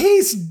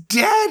 he's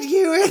dead,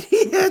 you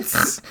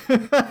idiots.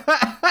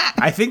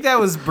 I think that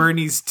was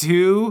Bernie's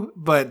too,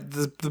 but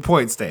the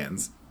point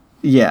stands.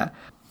 Yeah.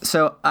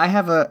 So I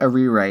have a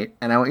rewrite,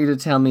 and I want you to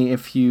tell me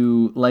if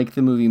you like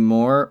the movie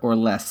more or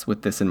less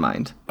with this in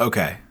mind.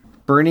 Okay.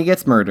 Bernie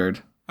gets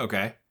murdered.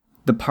 Okay.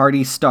 The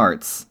party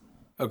starts.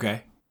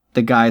 Okay.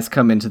 The guys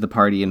come into the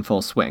party in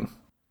full swing.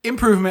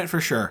 Improvement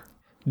for sure.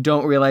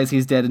 Don't realize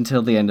he's dead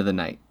until the end of the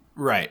night.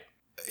 Right.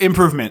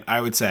 Improvement,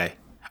 I would say.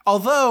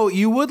 Although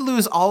you would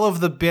lose all of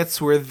the bits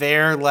where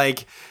they're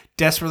like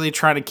desperately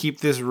trying to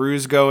keep this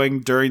ruse going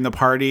during the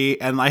party,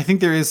 and I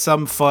think there is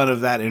some fun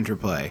of that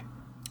interplay.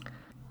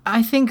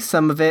 I think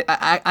some of it,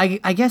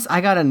 I guess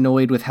I got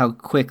annoyed with how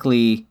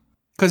quickly...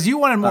 Because you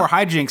wanted more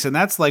hijinks, and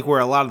that's like where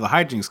a lot of the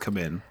hijinks come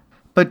in.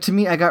 But to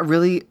me, it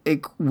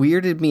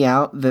weirded me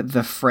out that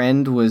the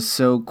friend was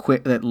so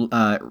quick, that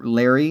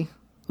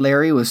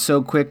Larry was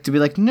so quick to be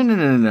like,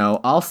 no,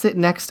 I'll sit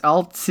next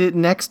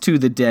to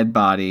the dead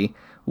body,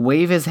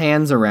 wave his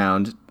hands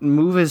around,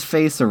 move his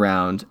face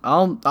around.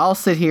 I'll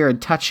sit here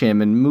and touch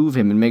him and move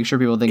him and make sure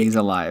people think he's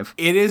alive.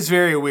 It is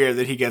very weird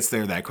that he gets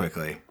there that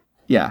quickly.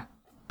 Yeah.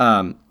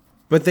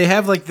 But they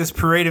have like this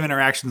parade of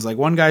interactions. Like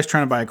one guy's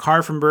trying to buy a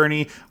car from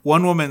Bernie.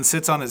 One woman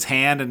sits on his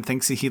hand and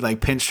thinks he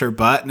like pinched her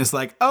butt and is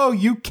like, oh,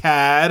 you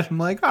cad. I'm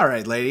like, all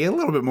right, lady, a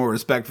little bit more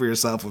respect for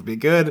yourself would be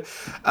good.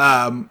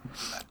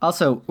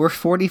 Also, we're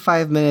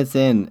 45 minutes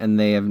in and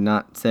they have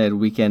not said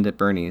Weekend at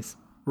Bernie's.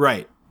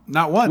 Right.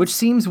 Not once. Which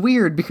seems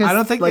weird because I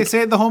don't think they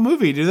say it the whole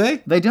movie, do they?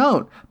 They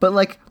don't. But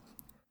like,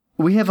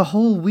 we have a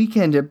whole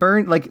weekend at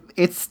Bernie. Like,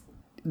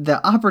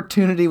 the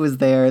opportunity was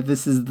there.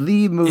 This is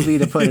the movie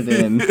to put it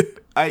in.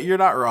 You're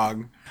not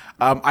wrong.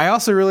 I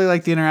also really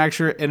like the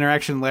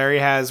interaction Larry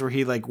has where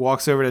he like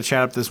walks over to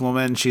chat up this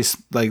woman. She's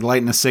like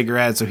lighting a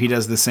cigarette, so he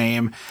does the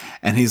same.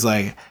 And he's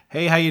like,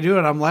 "Hey, how you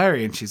doing? I'm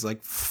Larry." And she's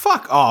like,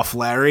 "Fuck off,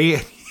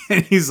 Larry."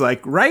 And he's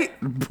like, "Right?"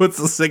 Puts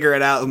the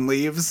cigarette out and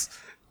leaves.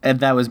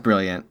 And that was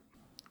brilliant.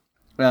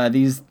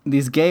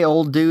 These gay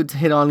old dudes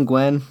hit on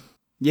Gwen.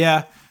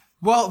 Yeah.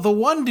 Well, the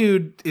one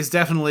dude is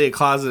definitely a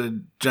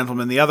closeted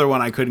gentleman. The other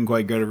one I couldn't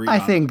quite go to read I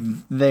on. think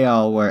they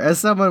all were. As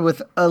someone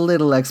with a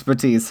little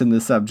expertise in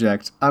the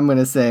subject, I'm going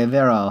to say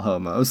they're all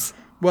homos.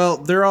 Well,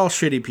 they're all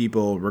shitty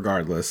people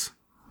regardless.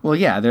 Well,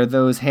 yeah, they're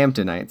those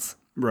Hamptonites.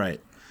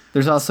 Right.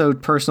 There's also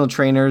personal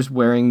trainers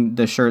wearing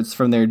the shirts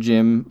from their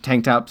gym,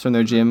 tank tops from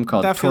their gym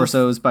called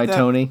Torsos by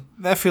Tony.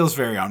 That feels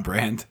very on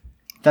brand.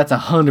 That's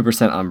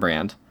 100% on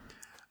brand.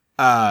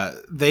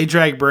 They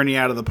drag Bernie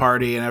out of the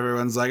party and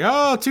everyone's like,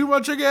 "Oh, too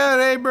much again,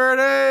 hey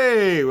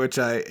Bernie," which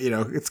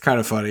it's kind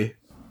of funny.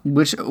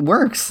 Which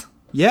works.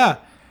 Yeah.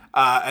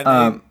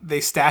 And they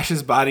stash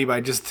his body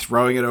by just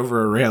throwing it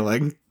over a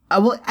railing.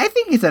 Well, I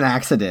think it's an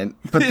accident,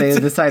 but they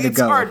decide to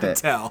go with it.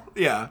 It's hard to tell.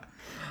 Yeah.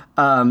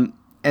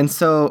 And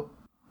so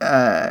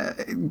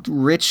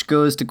Rich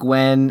goes to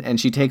Gwen and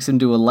she takes him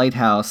to a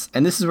lighthouse.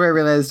 And this is where I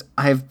realized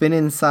I've been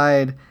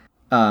inside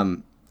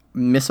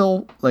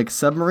missile, like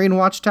submarine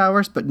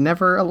watchtowers, but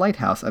never a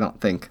lighthouse, I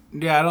don't think.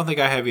 Yeah, I don't think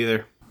I have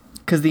either.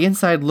 Because the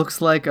inside looks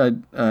like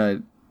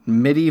a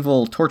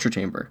medieval torture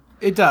chamber.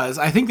 It does.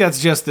 I think that's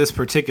just this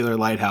particular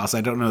lighthouse. I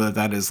don't know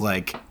that is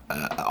like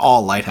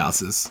all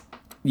lighthouses.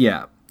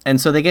 Yeah. And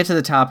so they get to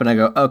the top and I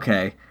go,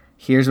 okay,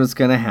 here's what's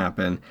going to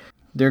happen.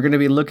 They're going to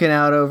be looking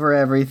out over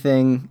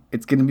everything.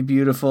 It's going to be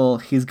beautiful.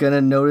 He's going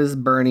to notice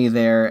Bernie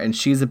there, and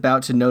she's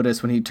about to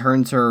notice when he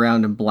turns her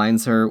around and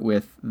blinds her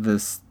with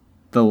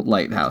the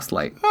lighthouse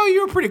light. Oh,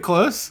 you were pretty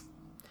close.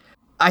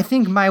 I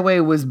think my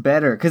way was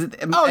better because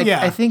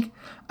I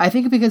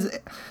think because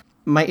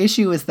my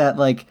issue is that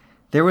like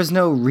there was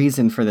no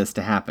reason for this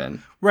to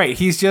happen. Right,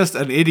 he's just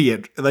an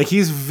idiot. Like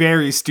he's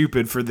very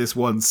stupid for this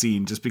one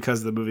scene just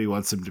because the movie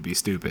wants him to be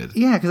stupid.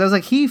 Yeah, because I was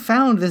like, he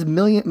found this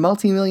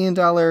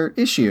multi-million-dollar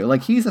issue.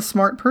 Like he's a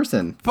smart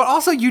person. But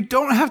also, you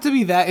don't have to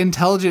be that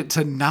intelligent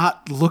to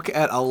not look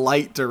at a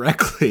light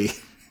directly.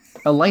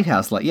 A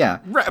lighthouse light, yeah.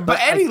 Right, but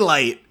any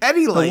light. But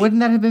wouldn't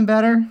that have been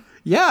better?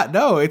 Yeah,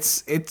 no,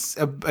 it's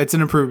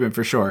an improvement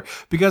for sure.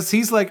 Because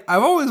he's like,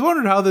 I've always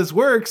wondered how this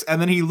works,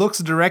 and then he looks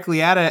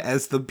directly at it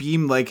as the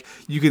beam, like,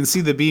 you can see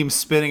the beam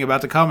spinning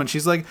about to come, and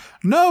she's like,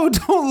 no,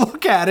 don't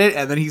look at it,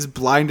 and then he's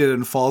blinded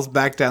and falls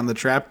back down the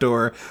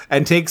trapdoor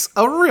and takes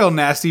a real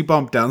nasty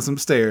bump down some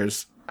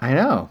stairs. I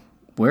know.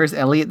 Where's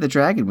Elliot the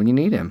Dragon when you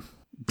need him?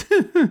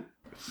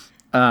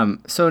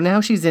 So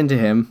now she's into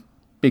him,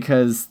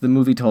 because the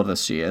movie told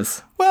us she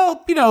is.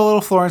 Well, a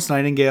little Florence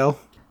Nightingale.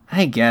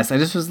 I guess. I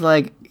just was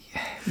like...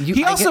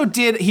 He also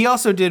did,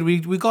 we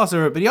glossed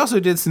over it, but he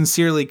also did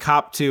sincerely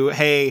cop to,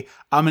 hey,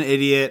 I'm an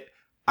idiot.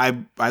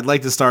 I'd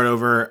like to start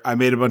over. I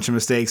made a bunch of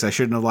mistakes. I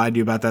shouldn't have lied to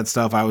you about that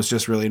stuff. I was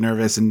just really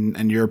nervous,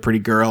 and you're a pretty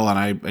girl, and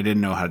I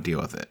didn't know how to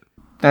deal with it.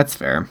 That's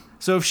fair.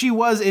 So if she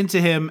was into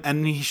him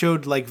and he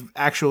showed like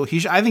I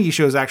think he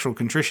shows actual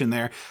contrition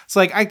there. It's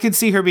like I could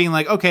see her being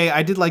like, okay,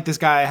 I did like this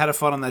guy. I had a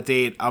fun on that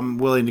date. I'm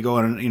willing to go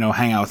and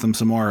hang out with him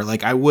some more.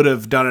 Like I would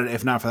have done it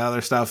if not for the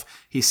other stuff.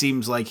 He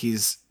seems like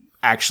he's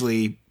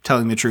actually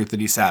telling the truth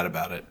that he's sad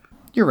about it.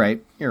 You're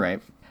right.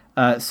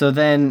 So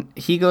then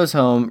he goes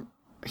home.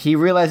 He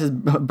realizes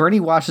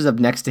Bernie washes up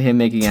next to him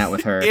making out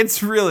with her.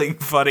 It's really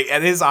funny.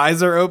 And his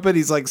eyes are open.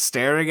 He's like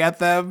staring at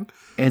them.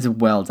 It's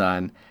well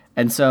done.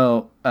 And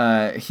so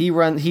he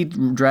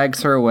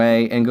drags her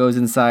away and goes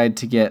inside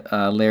to get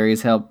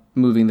Larry's help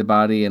moving the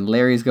body. And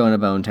Larry's going to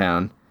Bone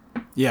Town.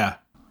 Yeah.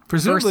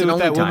 Presumably with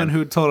that woman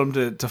who told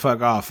him to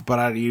fuck off.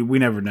 But we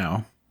never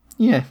know.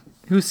 Yeah.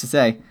 Who's to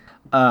say?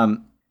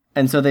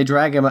 And so they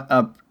drag him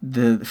up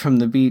from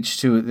the beach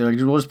to, they're like,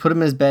 we'll just put him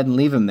in his bed and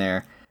leave him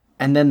there.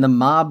 And then the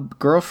mob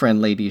girlfriend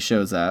lady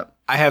shows up.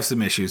 I have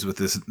some issues with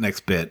this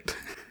next bit.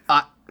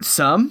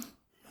 Some?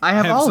 I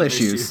have all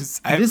issues.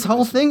 This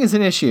whole thing is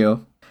an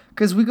issue.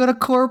 Because we go to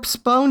Corpse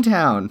Bone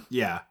Town.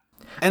 Yeah.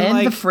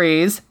 And the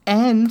phrase,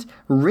 and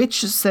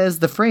Rich says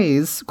the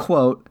phrase,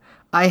 quote,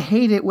 I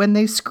hate it when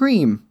they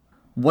scream.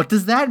 What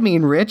does that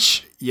mean,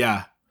 Rich?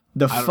 Yeah.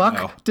 The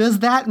fuck does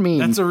that mean,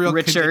 That's a real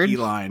Richard? Kanicki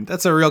line.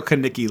 That's a real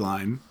Kanicki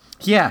line.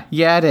 Yeah,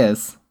 it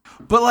is.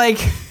 But, like,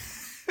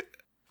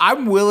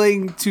 I'm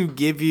willing to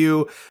give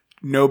you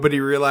nobody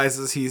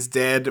realizes he's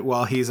dead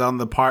while he's on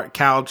the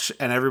couch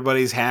and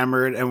everybody's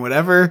hammered and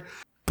whatever.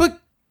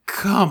 But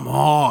come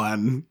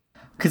on.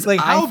 Because, like,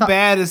 how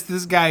bad is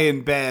this guy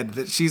in bed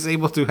that she's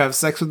able to have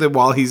sex with him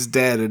while he's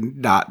dead and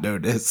not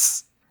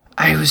notice?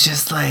 I was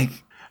just like...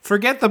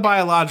 Forget the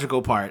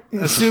biological part.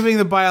 Assuming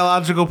the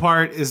biological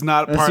part is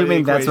not part of the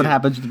equation. Assuming that's what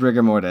happens with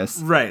rigor mortis.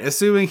 Right.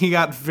 Assuming he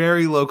got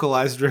very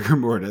localized rigor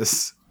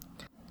mortis.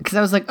 Because I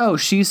was like, oh,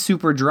 she's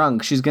super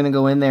drunk. She's going to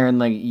go in there and,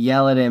 like,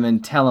 yell at him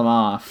and tell him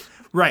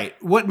off. Right.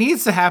 What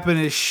needs to happen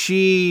is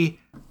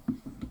she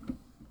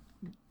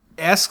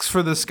asks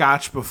for the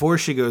scotch before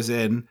she goes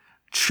in,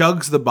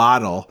 chugs the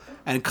bottle,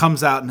 and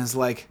comes out and is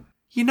like,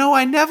 You know,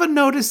 I never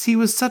noticed he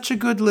was such a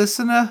good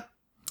listener.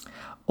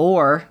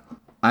 Or,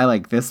 I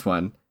like this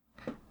one,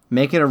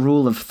 make it a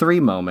rule of 3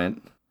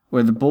 moment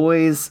where the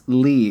boys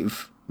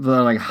leave,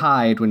 they're like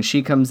hide when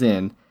she comes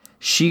in.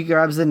 She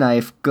grabs a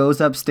knife,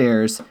 goes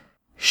upstairs.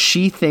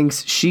 She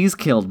thinks she's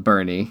killed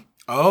Bernie.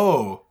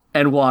 Oh.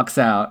 And walks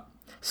out.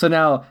 So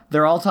now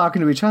they're all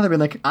talking to each other, being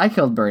like, I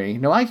killed Bernie.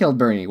 No, I killed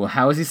Bernie. Well,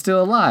 how is he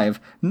still alive?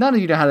 None of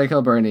you know how to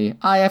kill Bernie.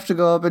 I have to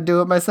go up and do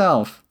it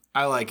myself.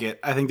 I like it.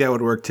 I think that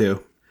would work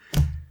too.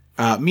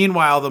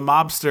 Meanwhile, the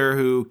mobster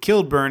who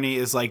killed Bernie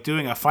is like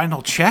doing a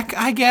final check,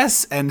 I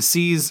guess, and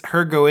sees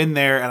her go in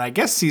there and I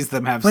guess sees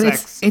them have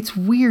sex. It's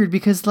weird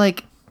because,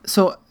 like,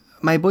 so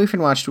my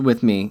boyfriend watched it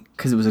with me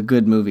because it was a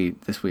good movie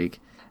this week.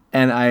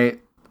 And later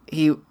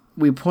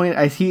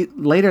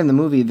in the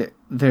movie,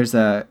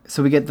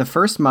 so we get the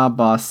first mob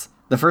boss,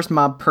 the first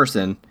mob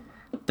person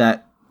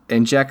that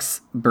injects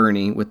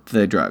Bernie with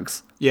the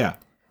drugs. Yeah.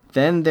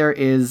 Then there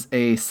is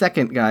a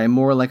second guy,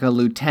 more like a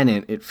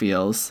lieutenant, it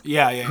feels.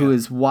 Who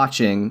is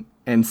watching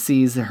and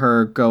sees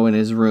her go in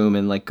his room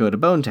and like go to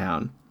Bone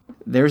Town.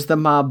 There's the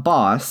mob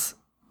boss,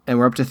 and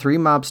we're up to 3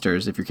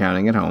 mobsters if you're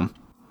counting at home.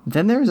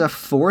 Then there's a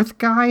 4th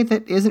guy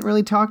that isn't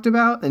really talked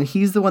about, and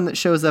he's the one that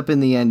shows up in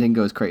the end and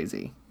goes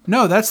crazy.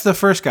 No, that's the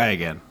first guy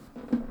again.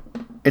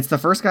 It's the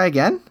first guy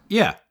again?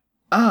 Yeah.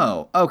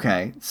 Oh,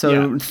 okay.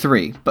 So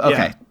 3. But okay.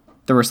 Yeah.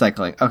 The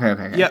recycling.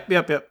 Okay.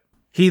 Yep.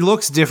 He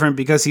looks different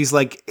because he's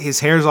like,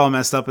 his hair's all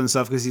messed up and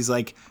stuff because he's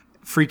like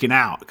freaking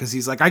out because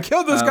he's like, I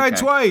killed this guy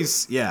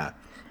twice. Yeah.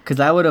 Because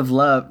I would have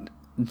loved,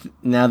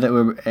 now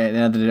that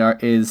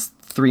it is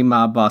 3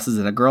 mob bosses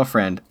and a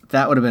girlfriend,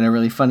 that would have been a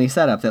really funny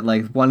setup that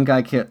like one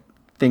guy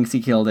thinks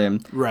he killed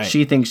him. Right.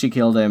 She thinks she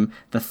killed him.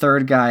 The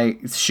third guy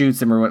shoots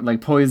him or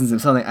like poisons him,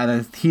 something.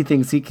 And he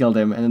thinks he killed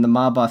him. And then the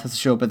mob boss has to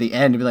show up at the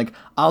end and be like,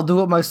 I'll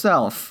do it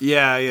myself.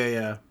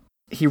 Yeah.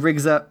 He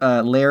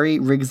Larry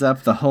rigs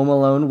up the Home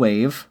Alone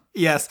wave.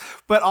 Yes,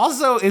 but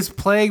also is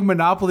playing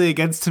Monopoly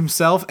against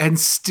himself and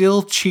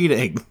still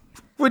cheating,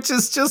 which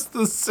is just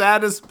the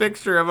saddest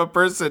picture of a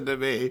person to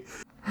me.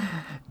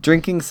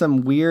 Drinking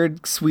some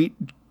weird, sweet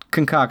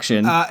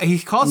concoction. He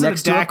calls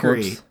it a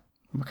daiquiri.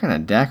 What kind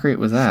of daiquiri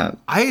was that?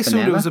 I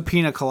assumed it was a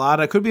pina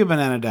colada. It could be a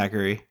banana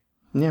daiquiri.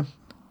 Yeah.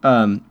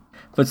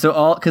 But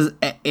because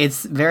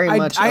it's very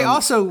much. I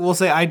also will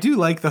say I do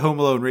like the Home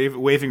Alone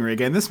waving rig,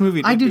 and this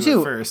movie did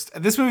it first.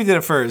 This movie did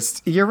it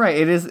first. You're right.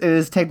 It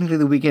is technically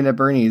the Weekend at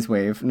Bernie's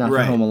wave, not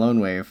the Home Alone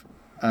wave.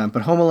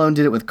 But Home Alone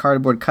did it with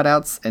cardboard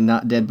cutouts and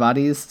not dead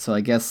bodies, so I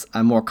guess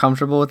I'm more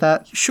comfortable with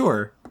that.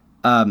 Sure.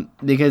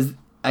 Because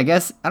I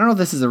guess I don't know if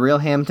this is a real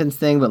Hamptons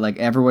thing, but like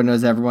everyone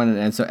knows everyone,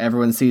 and so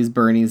everyone sees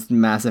Bernie's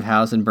massive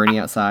house and Bernie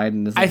outside,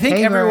 and I think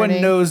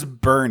everyone knows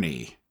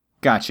Bernie.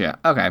 Gotcha.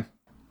 Okay.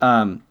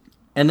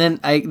 And then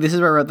this is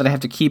where I wrote that I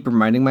have to keep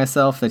reminding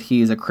myself that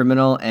he's a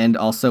criminal and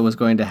also was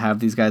going to have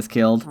these guys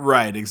killed.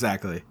 Right,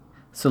 exactly.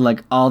 So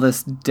like all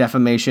this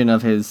defamation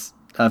of his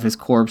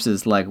corpse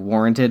is like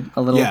warranted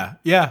a little.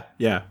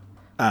 Yeah.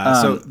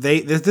 So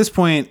they at this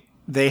point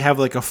they have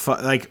like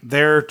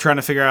they're trying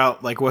to figure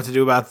out like what to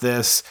do about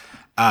this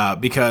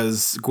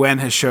because Gwen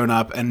has shown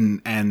up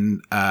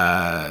and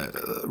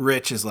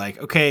Rich is like,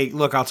 okay,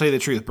 look, I'll tell you the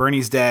truth.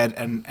 Bernie's dead,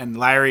 and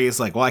Larry is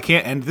like, well, I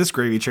can't end this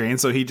gravy train,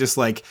 so he just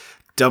like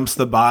dumps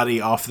the body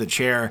off the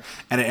chair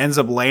and it ends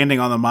up landing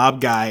on the mob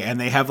guy and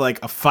they have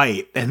like a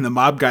fight and the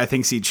mob guy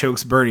thinks he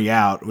chokes Bernie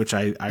out, which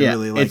I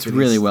really like. It's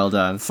really well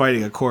done.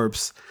 Fighting a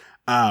corpse.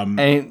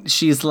 And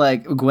she's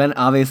like, Gwen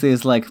obviously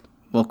is like,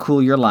 well,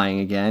 cool, you're lying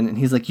again. And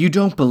he's like, you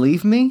don't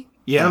believe me?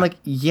 Yeah. And I'm like,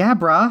 yeah,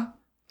 brah.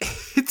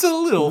 It's a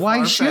little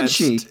Why should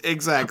she?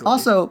 Exactly.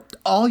 Also,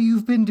 all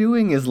you've been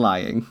doing is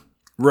lying.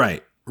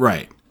 Right.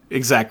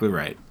 Exactly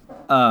right.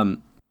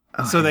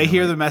 So they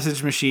hear the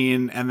message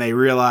machine and they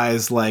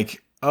realize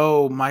like,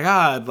 oh my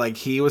God, like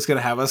he was going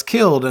to have us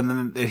killed.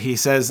 And then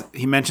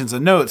he mentions a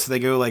note. So they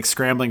go like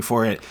scrambling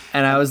for it.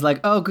 And I was like,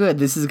 oh, good.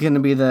 This is going to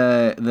be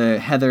the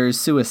Heather's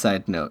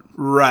suicide note.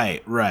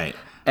 Right.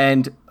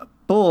 And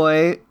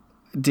boy,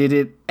 did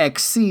it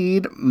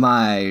exceed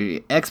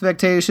my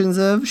expectations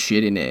of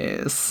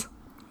shittiness.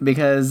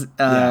 Because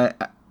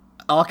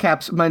all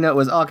caps, my note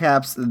was all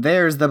caps,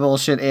 there's the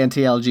bullshit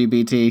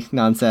anti-LGBT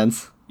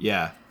nonsense.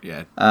 Yeah.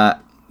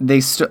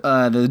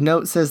 The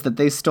note says that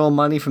they stole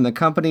money from the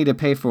company to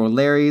pay for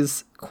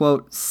Larry's,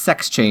 quote,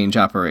 sex change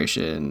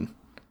operation.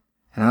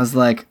 And I was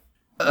like,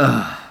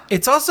 ugh.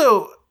 It's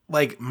also,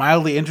 like,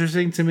 mildly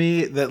interesting to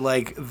me that,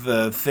 like,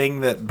 the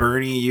thing that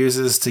Bernie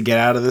uses to get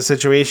out of the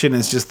situation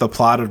is just the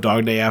plot of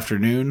Dog Day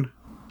Afternoon.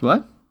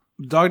 What?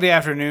 Dog Day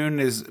Afternoon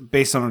is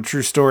based on a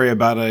true story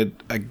about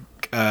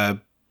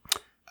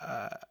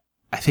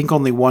I think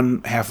only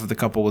one half of the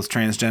couple was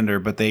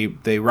transgender, but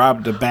they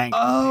robbed a bank.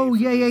 Oh,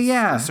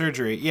 yeah.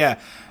 Surgery, yeah.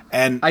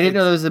 And I didn't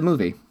know there was a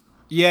movie.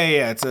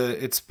 Yeah.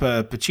 It's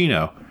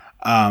Pacino.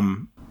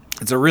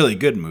 It's a really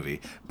good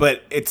movie,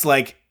 but it's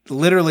like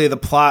literally the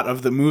plot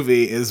of the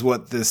movie is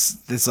what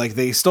this like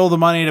they stole the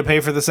money to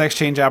pay for the sex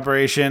change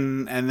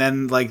operation, and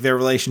then like their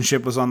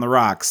relationship was on the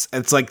rocks.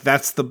 It's like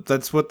that's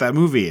what that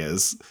movie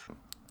is.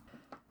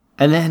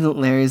 And then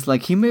Larry's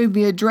like, he made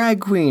me a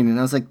drag queen. And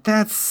I was like,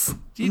 that's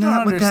You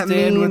not don't what that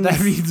understand means. what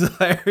that means,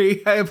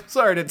 Larry. I'm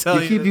sorry to tell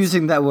you. You keep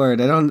using that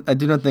word. I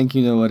do not think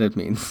you know what it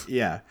means.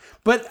 Yeah.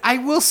 But I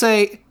will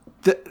say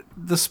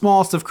the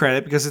smallest of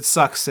credit, because it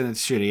sucks and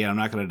it's shitty, and I'm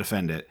not going to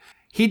defend it.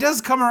 He does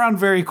come around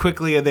very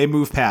quickly and they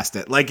move past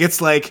it.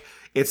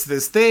 It's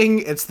this thing,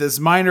 it's this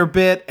minor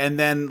bit, and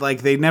then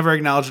they never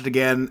acknowledge it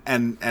again,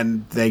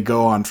 and they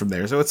go on from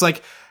there. So it's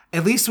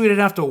at least we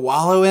didn't have to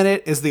wallow in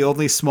it is the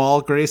only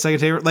small grace I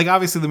can take.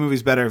 Obviously the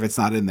movie's better if it's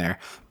not in there,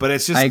 but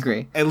it's just, I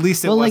agree. At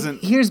least it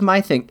wasn't. Here's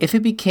my thing. If it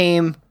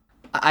became,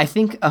 I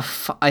think a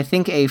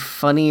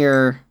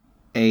funnier,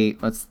 a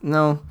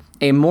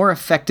more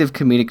effective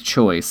comedic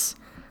choice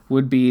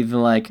would be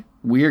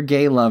we're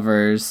gay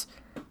lovers.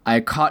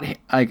 I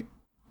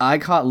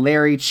caught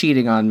Larry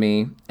cheating on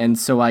me, and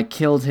so I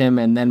killed him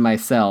and then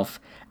myself.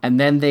 And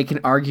then they can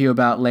argue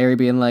about Larry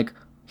being like,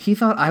 he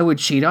thought I would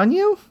cheat on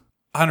you?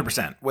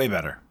 100%. Way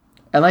better.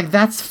 And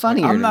that's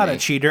funnier. I'm not to me. a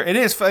cheater. It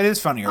is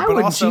funnier. I but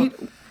would also,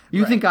 cheat.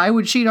 You think I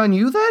would cheat on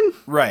you then?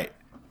 Right.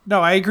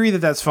 No, I agree that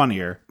that's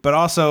funnier. But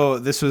also,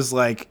 this was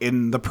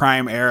in the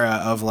prime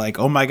era of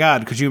oh my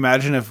God, could you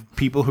imagine if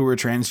people who were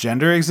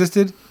transgender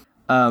existed?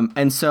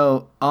 And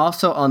so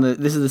also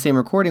this is the same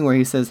recording where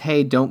he says,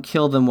 hey, don't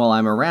kill them while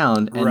I'm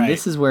around. And Right.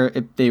 This is where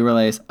they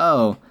realize,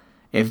 oh,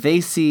 if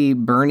they see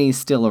Bernie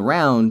still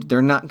around,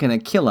 they're not going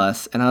to kill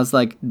us. And I was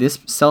like, this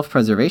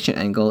self-preservation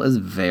angle is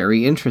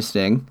very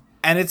interesting.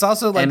 And it's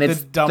also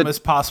the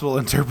dumbest possible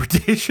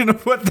interpretation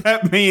of what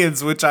that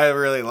means, which I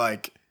really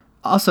like.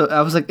 Also,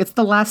 I was like, it's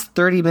the last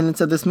 30 minutes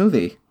of this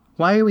movie.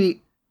 Why are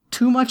we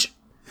too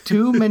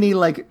many,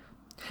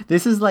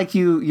 this is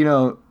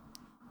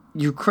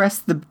you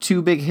crest the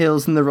two big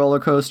hills in the roller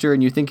coaster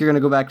and you think you're going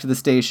to go back to the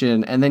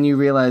station, and then you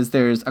realize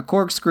there's a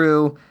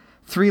corkscrew,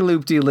 3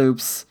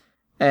 loop-de-loops,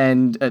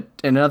 and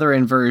another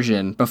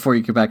inversion before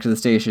you get back to the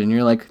station.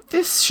 You're like,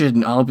 this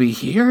shouldn't all be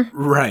here.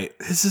 Right.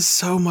 This is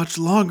so much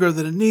longer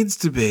than it needs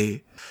to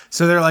be.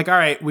 So they're like, all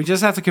right, we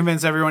just have to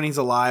convince everyone he's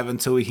alive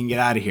until we can get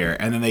out of here.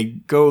 And then they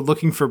go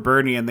looking for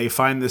Bernie, and they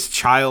find this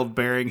child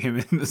burying him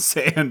in the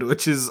sand,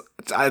 which is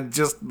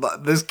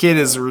this kid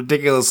is a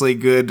ridiculously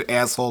good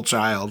asshole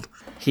child.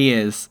 He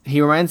is.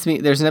 He reminds me,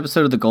 there's an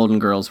episode of The Golden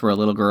Girls where a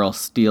little girl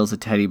steals a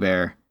teddy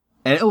bear.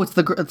 And it's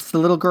the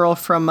little girl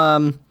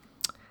from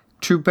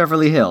Troop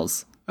Beverly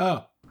Hills.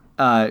 Oh.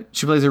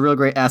 She plays a real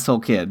great asshole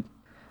kid.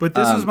 But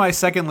this was my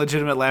second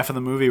legitimate laugh in the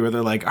movie, where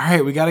they're like, all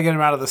right, we got to get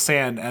him out of the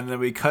sand. And then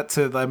we cut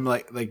to them,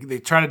 they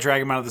try to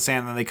drag him out of the sand,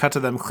 and then they cut to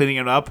them cleaning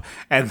it up.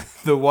 And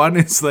the one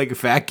is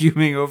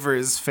vacuuming over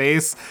his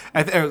face.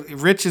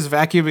 Rich is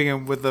vacuuming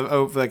him with a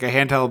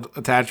handheld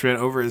attachment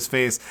over his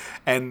face.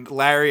 And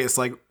Larry is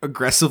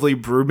aggressively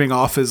brooming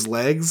off his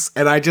legs.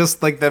 And I just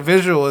the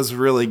visual is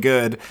really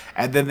good.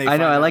 And then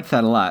I like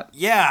that a lot.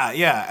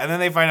 Yeah. And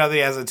then they find out that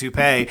he has a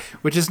toupee,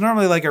 which is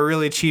normally a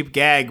really cheap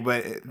gag,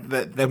 but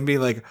them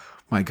being like,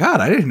 my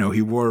God, I didn't know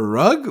he wore a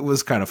rug. It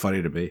was kind of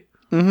funny to me.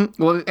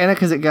 Mm-hmm. Well, and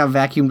because it got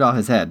vacuumed off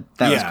his head.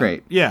 That was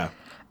great. Yeah.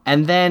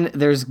 And then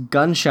there's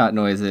gunshot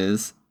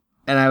noises,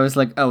 and I was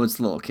like, oh, it's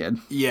the little kid.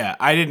 Yeah,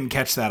 I didn't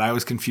catch that. I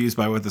was confused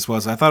by what this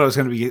was. I thought it was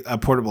going to be a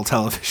portable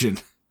television.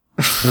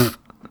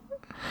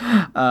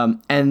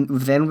 And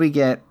then we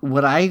get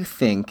what I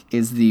think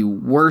is the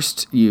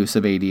worst use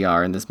of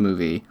ADR in this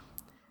movie.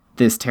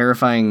 This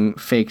terrifying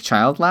fake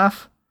child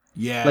laugh.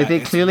 Yeah. They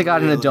clearly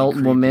got an adult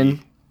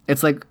woman.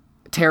 It's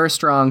Tara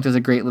Strong does a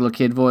great little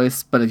kid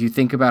voice, but if you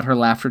think about her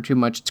laughter too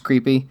much, it's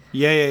creepy.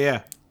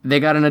 Yeah. They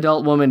got an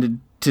adult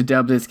woman to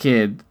dub this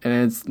kid, and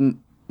it's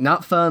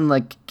not fun.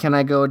 Can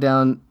I go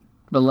down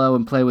below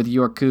and play with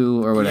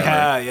Yorku or whatever?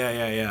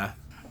 Yeah.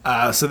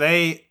 So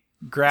they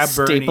grab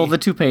Bernie. Staple the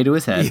toupee to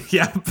his head.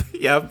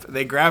 Yep.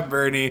 They grab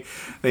Bernie,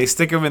 they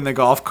stick him in the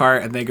golf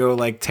cart, and they go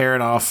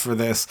tearing off for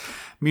this.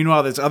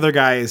 Meanwhile, this other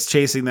guy is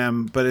chasing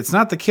them, but it's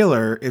not the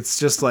killer. It's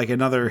just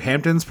another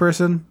Hamptons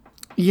person.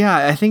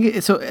 Yeah, I think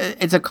it's a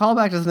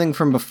callback to something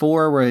from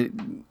before where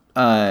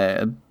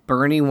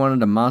Bernie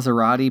wanted a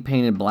Maserati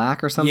painted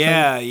black or something.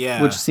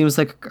 Yeah. Which seems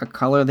like a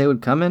color they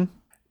would come in.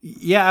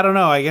 Yeah, I don't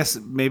know. I guess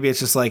maybe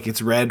it's just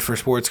it's red for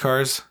sports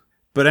cars.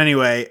 But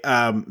anyway,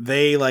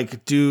 they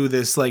do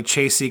this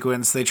chase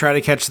sequence. They try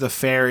to catch the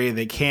ferry.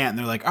 They can't. And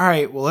they're like, all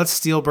right, well, let's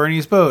steal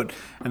Bernie's boat.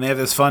 And they have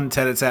this fun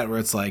tete-a-tete where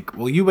it's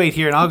well, you wait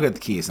here and I'll get the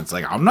keys. And it's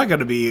I'm not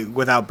going to be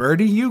without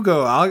Bernie. You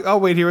go. I'll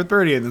wait here with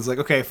Bernie. And it's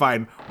okay,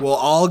 fine. We'll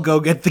all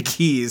go get the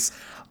keys.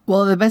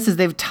 Well, the best is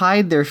they've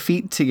tied their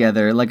feet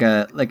together a a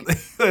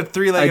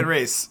 3-legged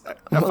race. A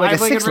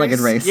 6-legged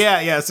race. Yeah,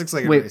 a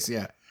 6-legged race.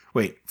 Yeah.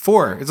 Wait,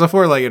 4. It's a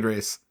 4-legged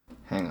race.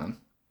 Hang on.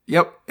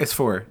 Yep, it's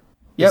 4.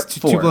 Yep, it's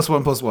 4. 2 plus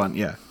 1 plus 1,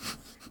 yeah.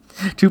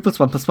 2 plus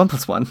 1 plus 1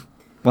 plus 1.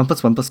 1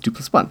 plus 1 plus 2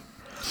 plus 1.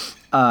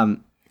 A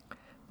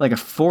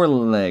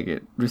 4-legged.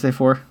 Did we say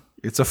 4?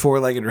 It's a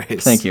 4-legged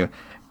race. Thank you.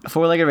 A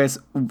 4-legged race.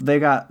 They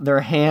got their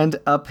hand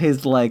up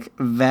his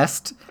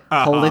vest,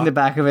 holding the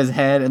back of his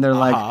head, and they're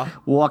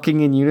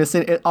walking in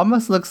unison. It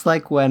almost looks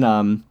like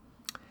when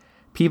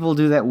people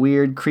do that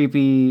weird,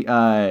 creepy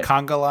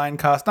conga line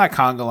costume. Not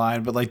conga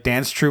line, but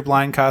dance troupe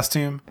line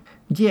costume.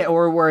 Yeah,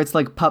 or where it's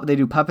like they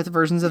do puppet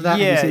versions of that.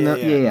 Yeah, Have you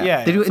seen yeah.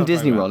 yeah. They do it in Something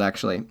Disney like World that.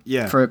 actually.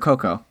 Yeah. For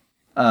Coco.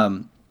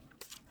 And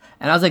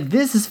I was like,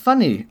 this is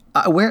funny.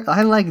 Where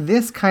I like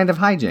this kind of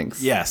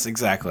hijinks. Yes,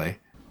 exactly.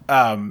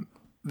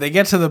 They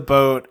get to the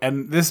boat,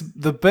 and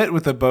the bit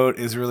with the boat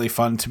is really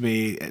fun to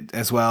me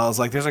as well. It's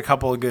like there's a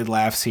couple of good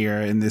laughs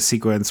here in this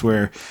sequence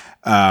where,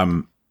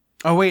 oh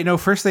wait, no,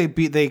 first they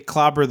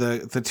clobber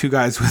the two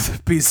guys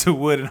with pieces of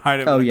wood and hide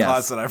them in the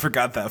closet. I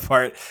forgot that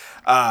part.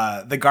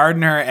 The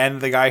gardener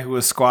and the guy who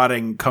was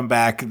squatting come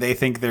back. They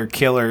think they're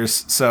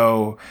killers,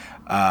 so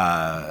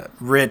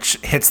Rich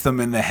hits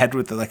them in the head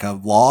with like a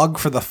log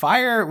for the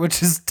fire,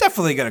 which is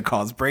definitely going to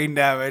cause brain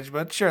damage.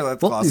 But sure, let's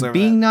gloss over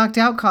being that. knocked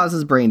out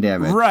causes brain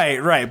damage.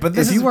 Right. But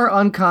this If you are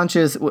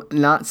unconscious,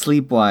 not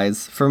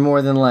sleep-wise, for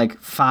more than like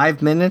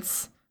 5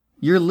 minutes,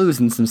 you're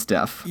losing some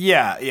stuff.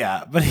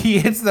 yeah. But he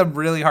hits them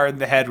really hard in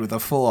the head with a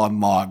full-on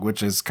log,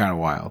 which is kind of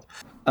wild.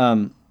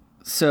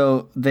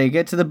 So they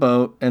get to the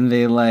boat and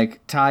they like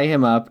tie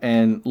him up,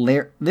 and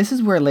this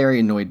is where Larry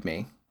annoyed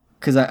me.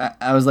 Because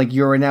I was like,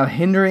 you're now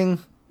hindering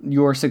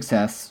your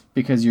success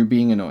because you're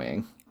being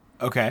annoying.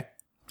 Okay.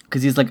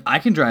 Because he's like, I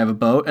can drive a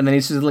boat, and then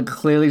he's just like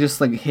clearly just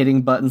like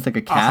hitting buttons like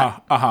a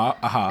cat.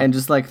 And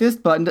just like this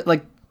button,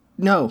 like,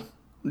 no.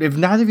 If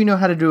neither of you know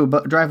how to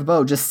drive a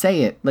boat, just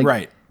say it. Like,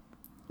 Right.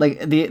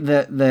 Like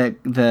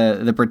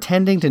the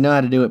pretending to know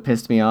how to do it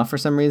pissed me off for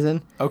some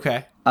reason.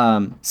 Okay.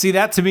 See,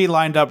 that to me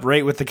lined up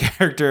right with the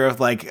character of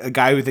like a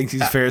guy who thinks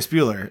he's Ferris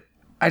Bueller.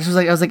 I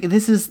was like,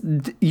 this is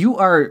you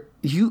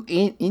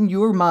in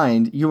your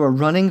mind, you are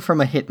running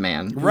from a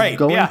hitman who's Right,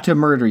 going yeah. to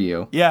murder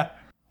you. Yeah.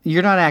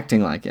 You're not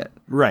acting like it.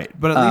 Right.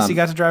 But at least he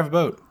got to drive a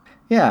boat.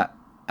 Yeah.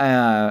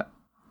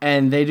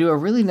 And they do a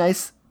really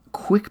nice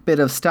quick bit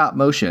of stop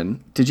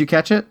motion. Did you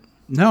catch it?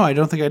 No, I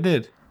don't think I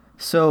did.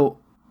 So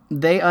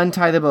they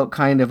untie the boat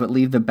kind of, but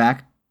leave the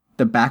back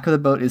of the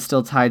boat is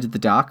still tied to the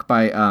dock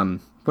by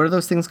what are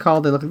those things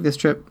called? They look like this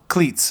trip.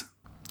 Cleats.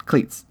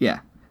 Cleats,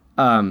 yeah.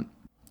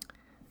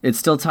 It's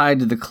still tied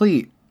to the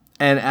cleat,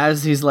 and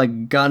as he's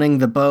like gunning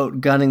the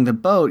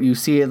boat, you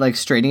see it like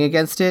straining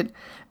against it,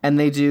 and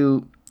they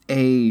do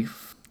a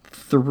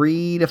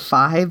 3 to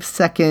 5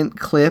 second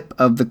clip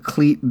of the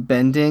cleat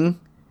bending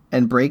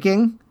and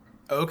breaking.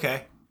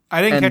 Okay.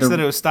 I didn't catch that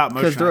it was stop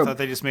motion. I thought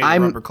they just made a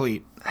rubber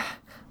cleat.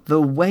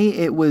 The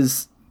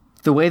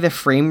way the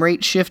frame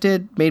rate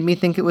shifted made me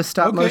think it was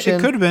stop motion.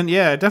 It could have been.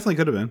 Yeah, it definitely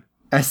could have been.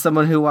 As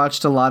someone who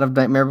watched a lot of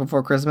Nightmare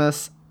Before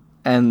Christmas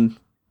and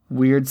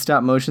weird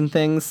stop motion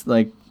things,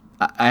 like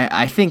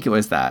I think it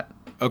was that.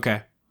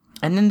 Okay.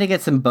 And then they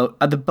get some boat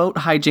the boat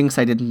hijinks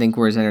I didn't think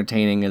were as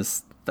entertaining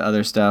as the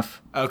other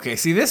stuff. Okay,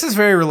 see, this is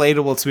very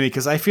relatable to me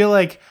because I feel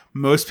like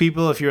most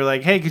people, if you're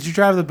like, hey, could you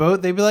drive the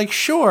boat? They'd be like,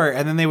 sure.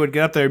 And then they would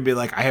get up there and be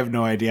like, I have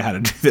no idea how to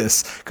do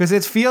this. Because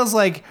it feels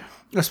like,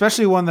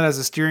 especially one that has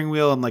a steering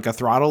wheel and like a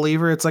throttle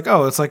lever, it's like,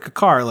 oh, it's like a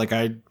car. Like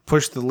I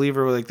push the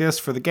lever like this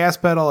for the gas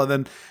pedal, and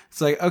then it's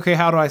like, okay,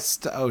 how do I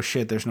oh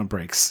shit, there's no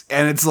brakes.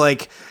 And it's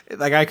like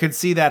I could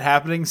see that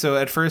happening. So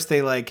at first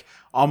they like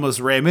almost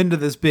ram into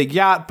this big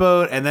yacht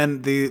boat, and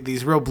then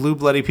these real blue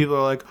bloody people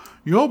are like,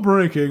 you're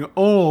breaking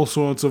all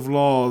sorts of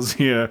laws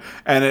here.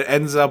 And it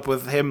ends up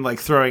with him like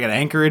throwing an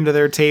anchor into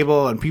their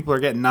table, and people are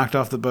getting knocked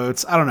off the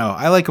boats. I don't know.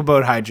 I like a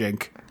boat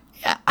hijink.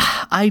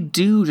 I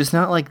do, just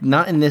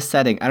not in this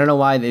setting. I don't know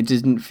why I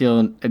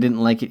didn't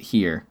like it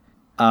here.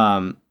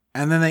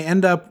 And then they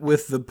end up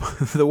with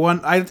the one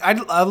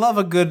I love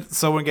a good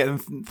someone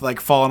getting like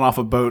falling off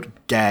a boat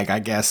gag, I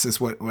guess is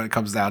what it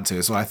comes down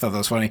to. So I thought that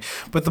was funny.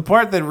 But the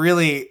part that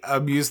really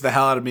amused the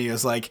hell out of me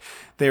is like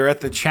they were at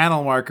the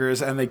channel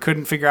markers and they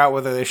couldn't figure out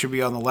whether they should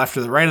be on the left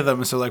or the right of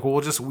them. So like, well,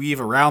 we'll just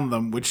weave around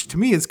them, which to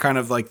me is kind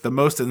of like the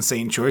most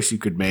insane choice you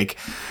could make.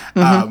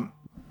 Mm-hmm.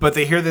 But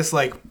they hear this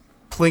like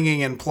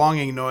plinging and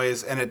plonging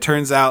noise, and it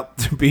turns out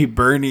to be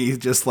Bernie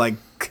just like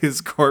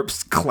his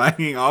corpse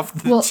clanging off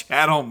the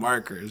channel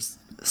markers.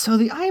 So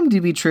the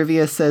IMDb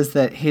trivia says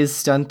that his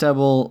stunt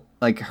double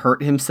like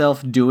hurt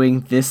himself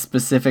doing this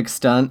specific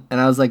stunt,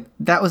 and I was like,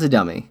 that was a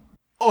dummy.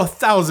 Oh,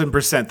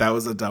 1,000% that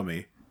was a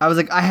dummy. I was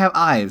like, I have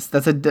eyes.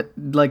 That's a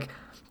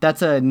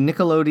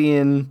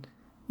Nickelodeon,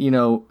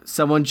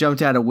 someone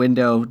jumped out a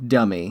window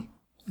dummy.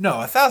 No,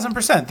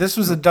 1,000%. This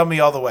was a dummy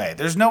all the way.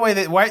 There's no way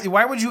that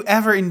why would you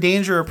ever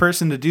endanger a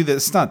person to do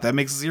this stunt? That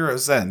makes zero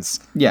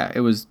sense. Yeah, it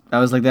was. I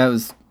was like, that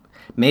was.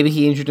 Maybe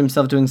he injured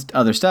himself doing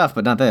other stuff,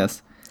 but not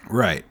this.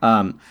 Right.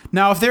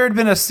 Now, if there had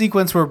been a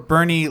sequence where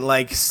Bernie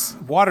like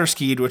water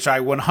skied, which I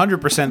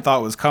 100%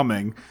 thought was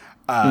coming,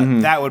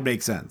 that would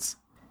make sense.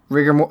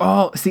 Rigor mortis.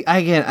 Oh, see,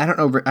 I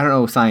don't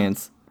know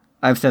science.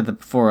 I've said that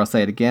before. I'll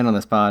say it again on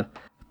this pod.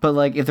 But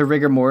like, if the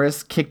rigor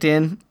mortis kicked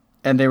in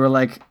and they were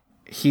like,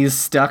 he's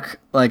stuck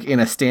like in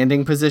a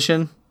standing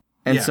position,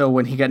 and so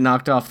when he got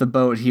knocked off the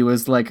boat, he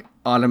was like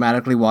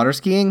automatically water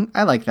skiing.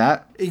 I like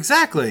that.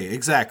 Exactly.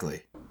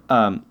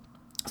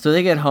 So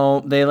they get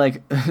home, they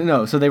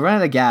so they run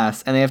out of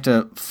gas and they have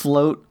to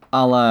float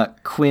a la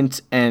Quint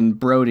and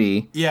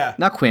Brody. Yeah.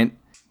 Not Quint,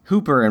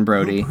 Hooper and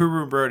Brody.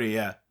 Hooper and Brody,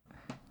 yeah.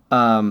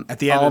 At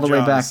the end all of the Jaws.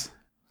 way back,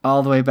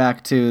 all the way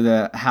back to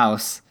the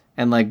house.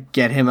 and like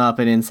get him up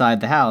and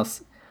inside the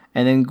house.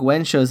 And then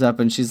Gwen shows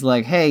up and she's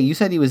like, hey, you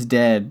said he was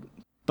dead,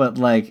 but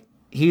like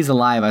he's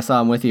alive. I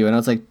saw him with you. And I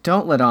was like,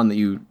 don't let on that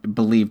you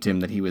believed him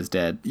that he was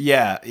dead.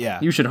 Yeah, yeah.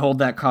 You should hold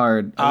that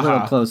card a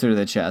little closer to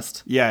the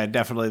chest. Yeah,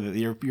 definitely.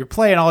 You're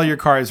playing all your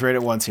cards right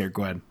at once here,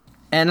 Gwen.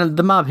 And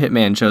the mob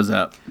hitman shows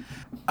up.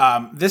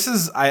 This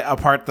is a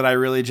part that I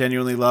really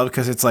genuinely love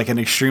because it's like an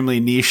extremely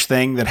niche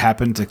thing that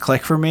happened to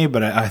click for me,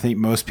 but I think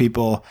most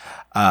people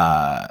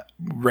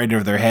right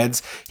over their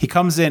heads. He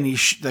comes in, he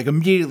like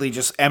immediately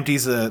just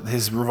empties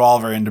his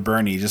revolver into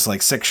Bernie, just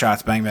like 6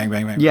 shots, bang, bang,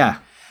 bang, bang. Yeah.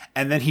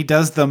 And then he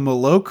does the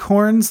Moloch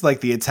horns, like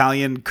the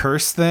Italian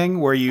curse thing,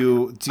 where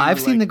you do. I've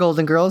seen the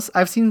Golden Girls.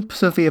 I've seen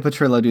Sophia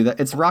Petrillo do that.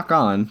 It's rock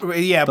on.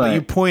 Yeah, but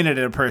you point it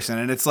at a person,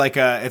 and it's like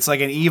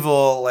an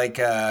evil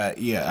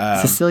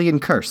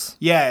Sicilian curse.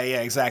 Yeah,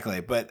 exactly.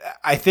 But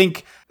I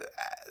think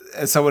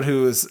as someone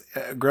who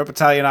grew up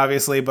Italian,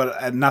 obviously,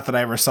 but not that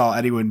I ever saw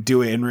anyone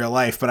do it in real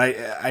life, but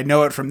I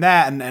know it from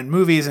that and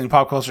movies and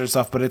pop culture and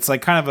stuff. But it's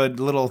like kind of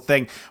a little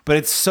thing, but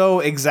it's so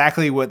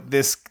exactly what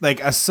this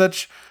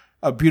such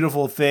a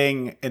beautiful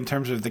thing in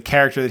terms of the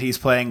character that he's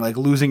playing, like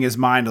losing his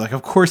mind. Like,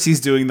 of course he's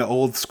doing the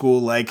old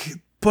school, like,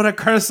 put a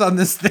curse on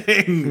this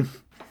thing.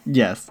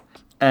 Yes.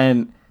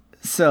 And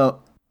so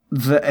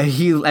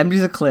he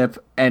empties a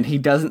clip and he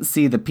doesn't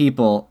see the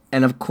people.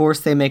 And of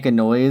course they make a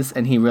noise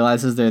and he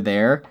realizes they're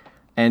there.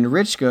 And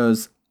Rich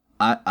goes,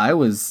 I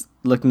was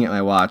looking at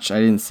my watch. I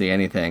didn't see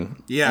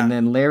anything. Yeah. And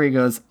then Larry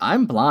goes,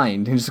 I'm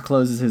blind, and just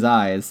closes his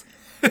eyes.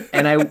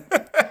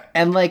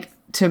 And like,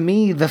 to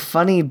me, the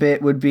funny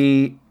bit would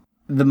be,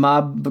 the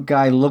mob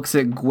guy looks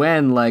at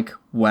Gwen like,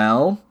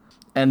 well,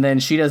 and then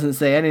she doesn't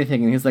say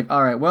anything, and he's like,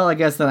 all right, well, I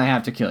guess then I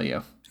have to kill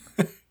you.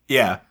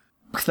 Yeah.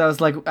 Because I was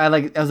like,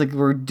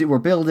 we're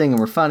building and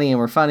we're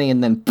funny,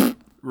 and then pfft.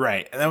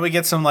 Right. And then we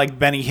get some like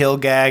Benny Hill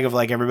gag of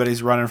like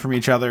everybody's running from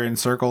each other in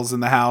circles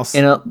in the house.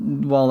 An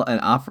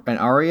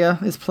aria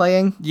is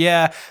playing.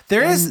 Yeah.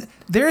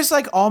 There's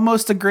like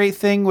almost a great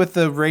thing with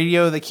the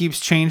radio that keeps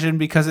changing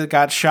because it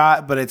got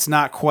shot, but it's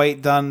not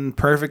quite done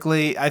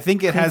perfectly. I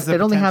think it has the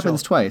potential. It only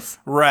happens twice.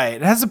 Right.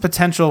 It has the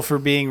potential for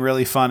being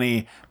really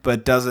funny,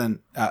 but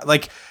doesn't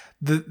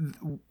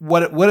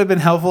what would have been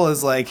helpful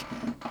is like,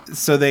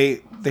 so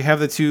they have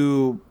the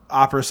 2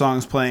 opera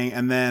songs playing,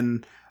 and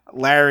then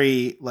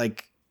Larry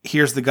like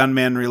hears the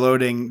gunman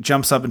reloading,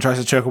 jumps up and tries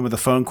to choke him with a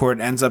phone cord,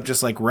 and ends up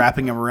just like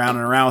wrapping him around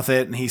and around with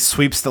it, and he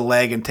sweeps the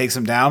leg and takes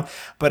him down.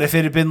 But if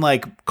it had been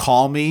like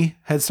Call Me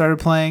had started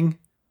playing,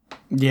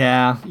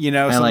 yeah,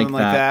 something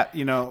like that,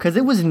 because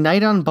it was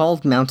Night on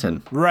Bald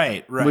Mountain,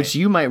 right, which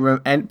you might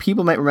and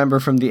people might remember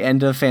from the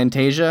end of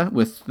Fantasia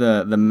with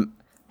the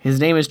his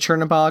name is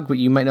Chernabog, but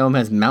you might know him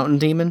as Mountain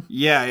Demon.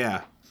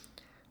 Yeah.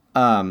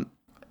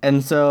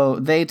 And so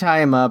they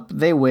tie him up,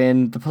 they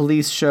win, the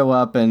police show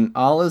up, and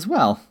all is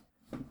well.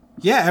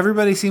 Yeah,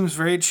 everybody seems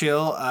very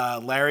chill.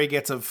 Larry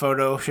gets a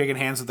photo shaking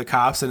hands with the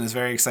cops and is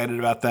very excited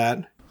about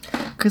that.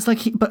 Because,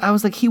 but I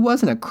was like, he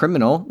wasn't a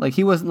criminal. Like,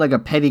 he wasn't like a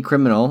petty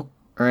criminal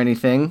or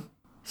anything.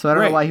 So I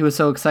don't know why he was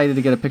so excited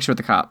to get a picture with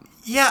the cop.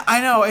 Yeah,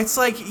 I know. It's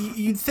like,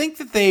 you'd think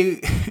that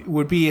they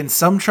would be in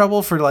some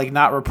trouble for, like,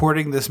 not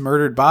reporting this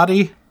murdered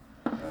body.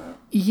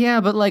 Yeah,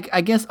 but, like,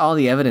 I guess all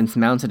the evidence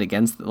mounted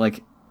against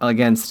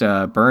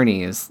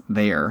Bernie is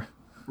there.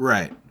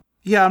 Right.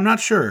 Yeah, I'm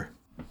not sure.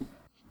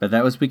 But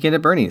that was Weekend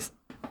at Bernie's.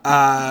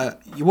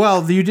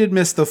 Well, you did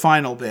miss the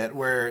final bit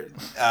where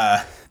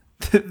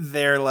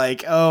they're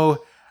like,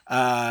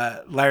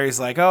 Larry's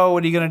like, oh,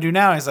 what are you going to do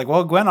now? He's like,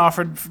 well, Gwen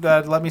offered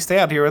to let me stay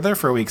out here with her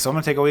for a week, so I'm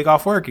going to take a week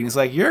off work. And he's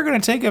like, you're going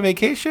to take a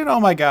vacation? Oh,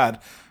 my God.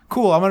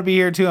 Cool, I'm going to be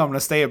here, too. I'm going to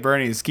stay at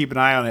Bernie's. Keep an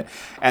eye on it.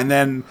 And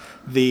then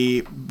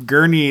the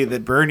gurney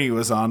that Bernie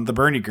was on, the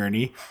Bernie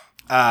gurney,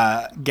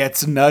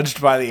 gets nudged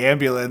by the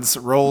ambulance,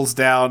 rolls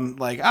down,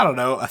 like, I don't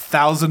know,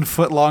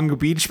 1,000-foot-long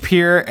beach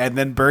pier, and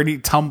then Bernie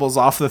tumbles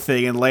off the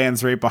thing and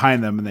lands right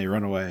behind them, and they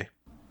run away.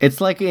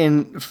 It's like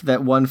in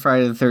that one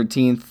Friday the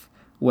 13th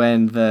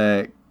when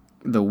the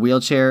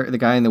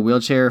guy in the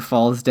wheelchair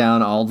falls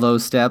down all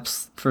those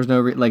steps for no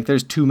reason. Like,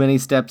 there's too many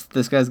steps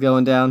this guy's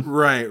going down.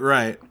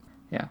 Right.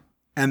 Yeah.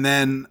 And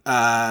then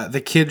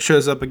the kid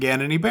shows up again,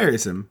 and he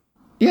buries him.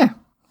 Yeah.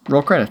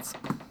 Roll credits.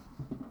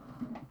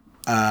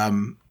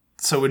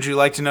 So would you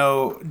like to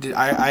know,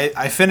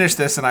 I finished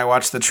this and I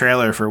watched the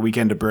trailer for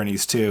Weekend at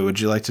Bernie's too. Would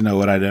you like to know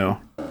what I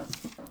know?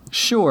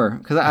 Sure,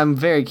 because I'm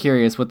very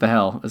curious what the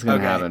hell is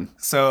going to happen.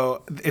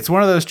 So it's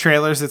one of those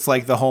trailers that's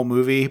like the whole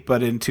movie,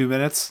 but in 2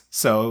 minutes.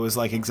 So it was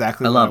like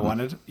exactly what I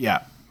wanted.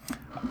 Yeah.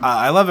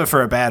 I love it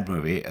for a bad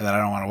movie that I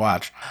don't want to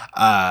watch.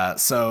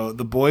 So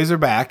the boys are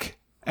back,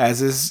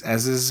 as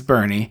is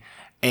Bernie.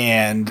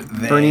 And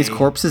Bernie's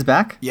corpse is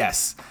back?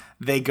 Yes.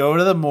 They go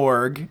to the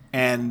morgue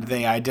and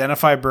they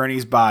identify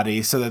Bernie's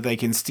body so that they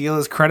can steal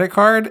his credit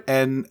card,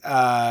 and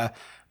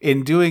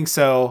in doing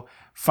so,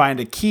 find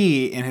a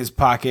key in his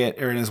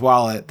pocket or in his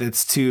wallet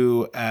that's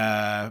to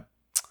I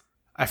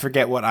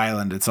forget what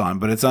island it's on,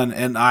 but it's on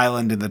an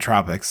island in the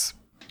tropics.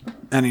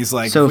 And he's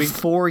like, so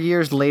 4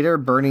 years later,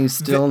 Bernie's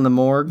still in the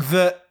morgue.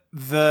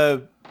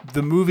 The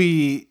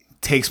movie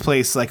takes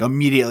place like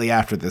immediately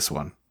after this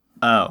one.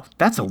 Oh,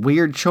 that's a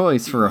weird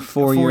choice for a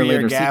 4-year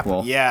later gap.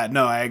 sequel. Yeah,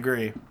 no, I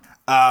agree.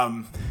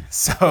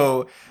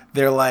 So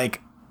they're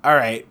like, all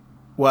right,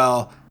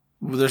 well,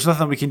 there's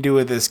nothing we can do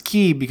with this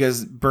key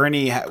because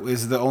Bernie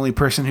is the only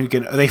person who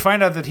can. They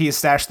find out that he has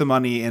stashed the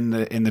money in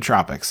the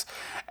tropics,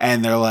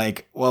 and they're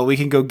like, well, we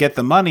can go get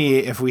the money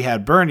if we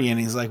had Bernie. And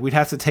he's like, we'd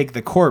have to take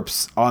the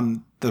corpse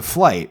on the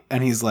flight.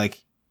 And he's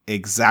like,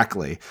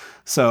 exactly.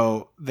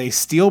 So they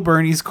steal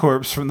Bernie's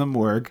corpse from the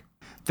morgue.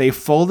 They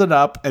fold it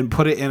up and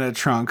put it in a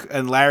trunk,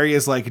 and Larry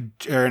is like,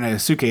 or in a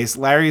suitcase.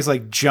 Larry is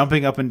like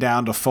jumping up and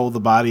down to fold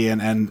the body,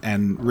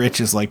 and Rich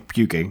is like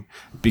puking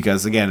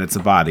because again, it's a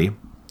body.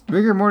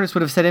 Rigor mortis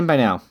would have set in by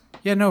now.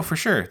 Yeah, no, for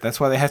sure. That's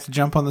why they have to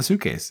jump on the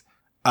suitcase.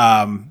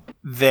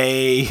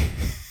 They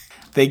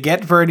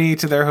get Bernie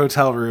to their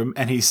hotel room,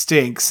 and he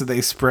stinks. So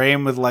they spray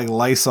him with like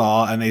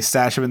Lysol, and they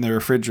stash him in the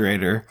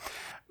refrigerator.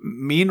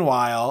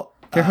 Meanwhile,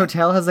 their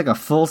hotel has like a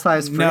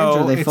full-size fridge,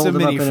 no, or they it's fold a him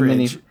mini up in a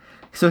mini. fridge.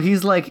 So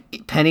he's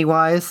like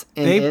Pennywise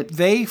in it.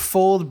 They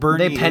fold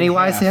Bernie. They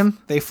Pennywise in half. him?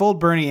 They fold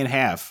Bernie in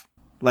half,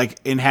 like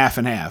in half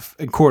and half,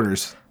 in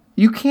quarters.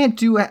 You can't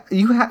do.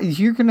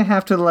 You're gonna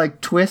have to like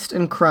twist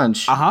and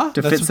crunch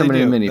to fit someone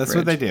in a mini That's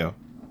fridge. what they do.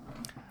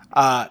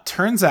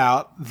 Turns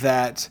out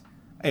that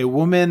a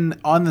woman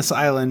on this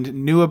island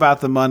knew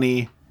about the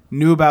money,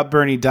 knew about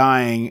Bernie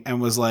dying,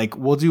 and was like,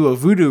 "We'll do a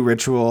voodoo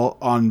ritual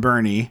on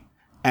Bernie,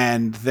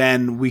 and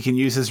then we can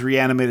use his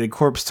reanimated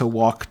corpse to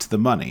walk to the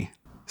money."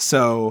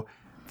 So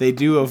they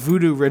do a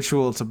voodoo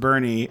ritual to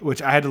Bernie,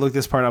 which I had to look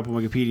this part up on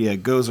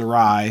Wikipedia. Goes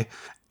awry,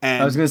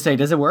 and I was gonna say,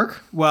 does it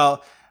work?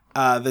 well,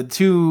 the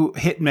two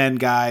hitmen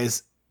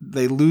guys,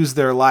 they lose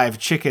their live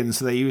chicken,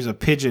 so they use a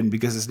pigeon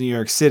because it's New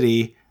York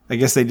City. I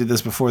guess they did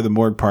this before the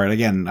morgue part.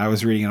 Again, I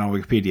was reading it on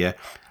Wikipedia.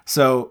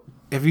 So,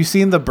 have you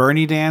seen the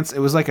Bernie dance? It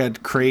was like a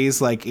craze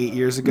like 8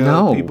 years ago.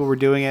 No. People were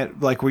doing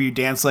it, like where you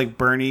dance like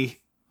Bernie.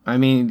 I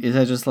mean, is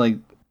that just like...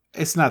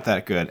 It's not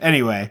that good.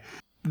 Anyway,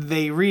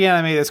 they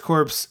reanimate his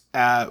corpse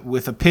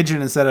with a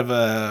pigeon instead of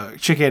a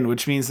chicken,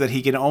 which means that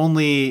he can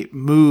only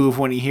move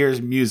when he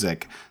hears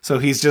music. So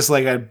he's just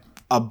like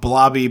a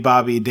blobby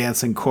bobby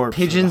dancing corpse.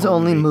 Pigeons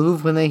only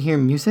move when they hear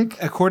music?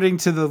 According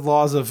to the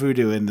laws of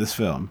voodoo in this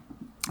film.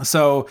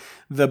 So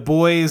the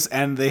boys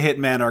and the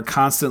hitmen are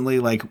constantly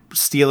like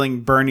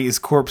stealing Bernie's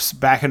corpse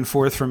back and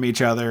forth from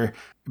each other,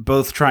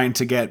 both trying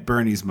to get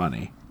Bernie's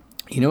money.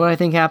 You know what I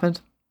think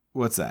happened?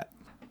 What's that?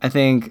 I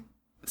think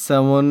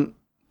someone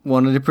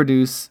wanted to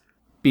produce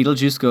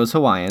Beetlejuice Goes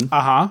Hawaiian.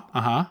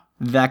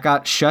 That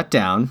got shut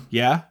down.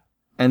 Yeah.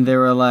 And they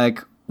were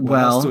like, What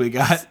else do we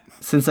got?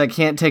 Since I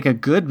can't take a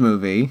good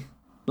movie,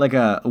 like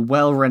a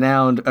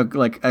well-renowned,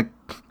 like a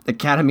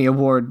Academy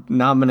Award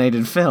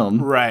nominated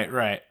film.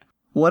 Right.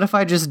 What if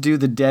I just do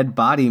the Dead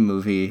Body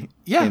movie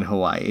in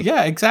Hawaii?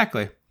 Yeah,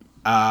 exactly.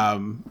 But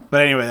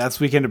anyway,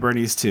 that's Weekend at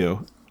Bernie's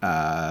 2.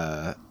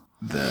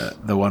 The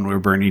one where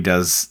Bernie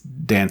does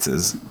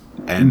dances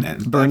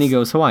and Bernie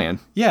Goes Hawaiian.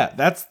 Yeah,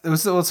 I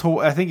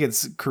think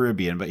it's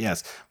Caribbean, but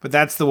yes. But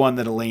that's the one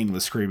that Elaine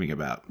was screaming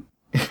about.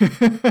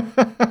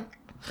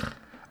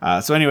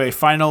 So anyway,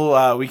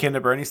 final Weekend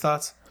at Bernie's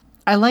thoughts?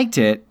 I liked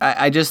it.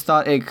 I just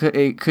thought it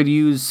could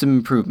use some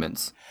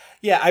improvements.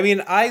 Yeah, I mean,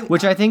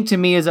 which I think to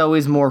me is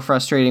always more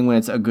frustrating when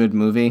it's a good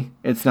movie.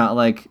 It's not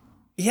like...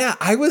 Yeah,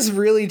 I was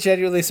really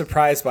genuinely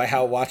surprised by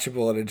how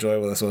watchable and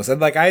enjoyable this was. And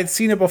like I had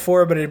seen it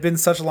before, but it had been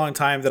such a long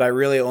time that I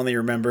really only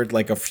remembered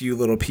like a few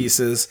little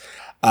pieces.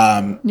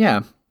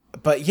 Yeah.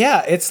 But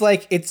yeah,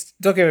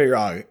 don't get me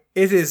wrong.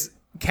 It is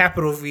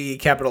capital V,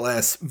 capital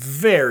S,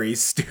 very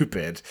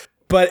stupid.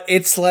 But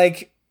it's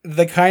like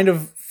the kind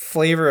of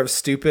flavor of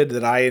stupid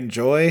that I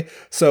enjoy.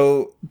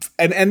 So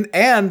and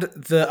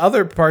the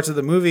other parts of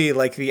the movie,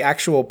 like the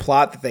actual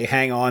plot that they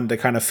hang on to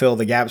kind of fill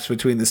the gaps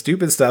between the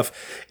stupid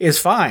stuff, is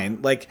fine.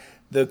 Like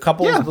the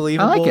couple is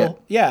believable. I like it.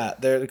 Yeah,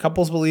 the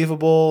couple's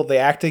believable. The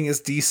acting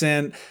is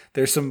decent.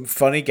 There's some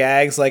funny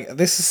gags. Like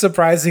this is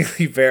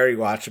surprisingly very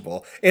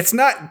watchable. It's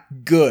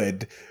not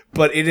good,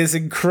 but it is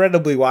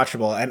incredibly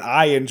watchable, and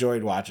I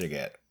enjoyed watching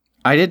it.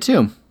 I did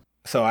too.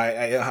 So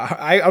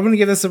I'm gonna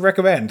give this a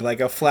recommend, like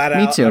a flat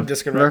out. Me too. I'm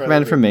just gonna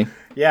recommend from me.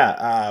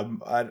 Yeah,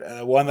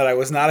 one that I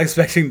was not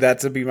expecting that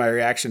to be my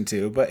reaction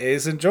to, but it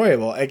is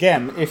enjoyable.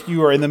 Again, if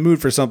you are in the mood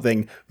for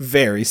something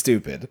very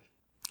stupid.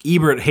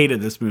 Ebert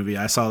hated this movie.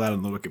 I saw that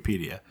on the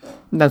Wikipedia.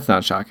 That's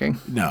not shocking.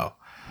 No,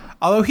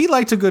 although he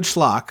liked a good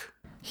schlock.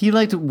 He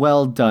liked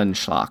well done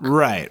schlock.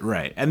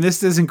 Right. And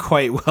this isn't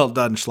quite well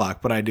done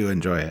schlock, but I do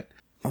enjoy it.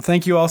 Well,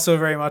 thank you all so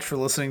very much for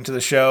listening to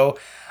the show.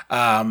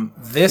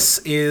 This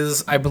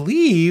is, I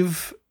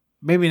believe,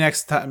 maybe the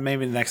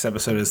next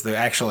episode is the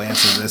actual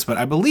answer to this, but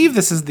I believe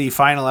this is the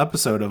final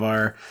episode of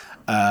our,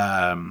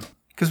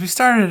 because we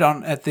started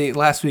at the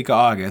last week of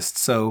August,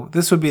 so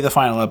this would be the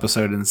final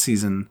episode in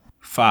season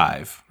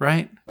 5,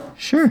 right?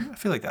 Sure. I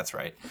feel like that's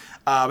right.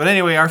 But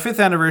anyway, our 5th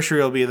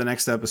anniversary will be the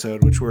next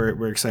episode, which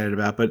we're excited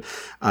about. But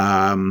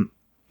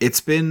it's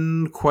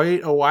been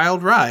quite a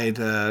wild ride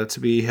to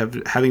be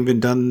having been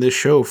done this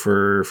show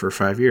for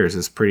 5 years.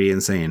 It's pretty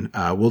insane.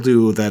 We'll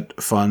do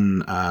that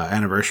fun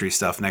anniversary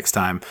stuff next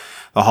time,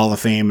 the Hall of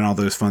Fame and all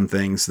those fun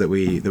things that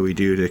we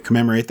do to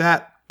commemorate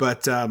that.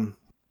 But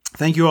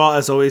thank you all,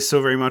 as always,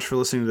 so very much for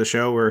listening to the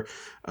show. We're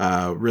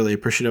really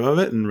appreciative of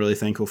it and really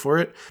thankful for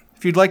it.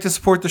 If you'd like to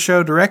support the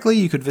show directly,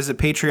 you could visit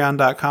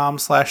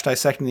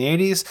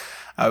patreon.com/dissectingthe80s.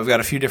 We've got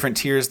a few different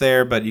tiers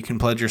there, but you can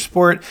pledge your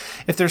support.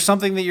 If there's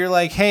something that you're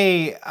like,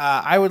 hey,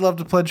 I would love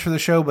to pledge for the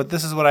show, but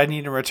this is what I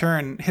need in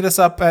return, hit us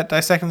up at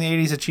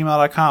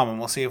dissectingthe80s@gmail.com, and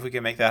we'll see if we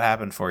can make that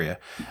happen for you.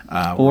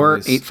 Or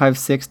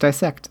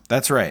 856-DISSECT.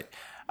 That's right.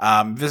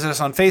 Visit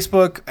us on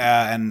Facebook,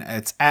 and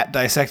it's at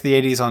Dissect the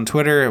 80s on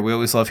Twitter. We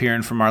always love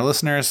hearing from our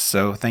listeners,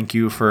 so thank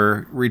you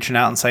for reaching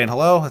out and saying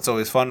hello. It's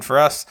always fun for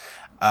us.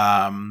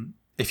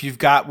 If you've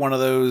got one of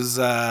those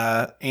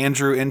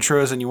Andrew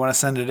intros and you want to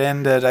send it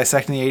in to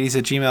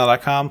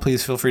dissectingthe80s@gmail.com,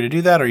 please feel free to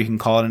do that, or you can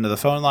call it into the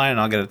phone line and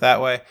I'll get it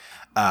that way.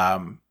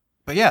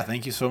 But yeah,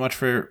 thank you so much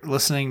for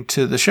listening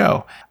to the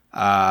show.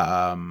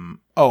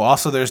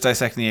 Also there's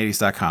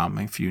dissectingthe80s.com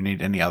if you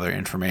need any other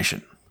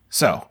information.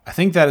 So I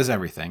think that is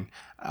everything.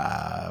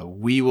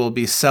 We will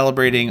be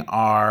celebrating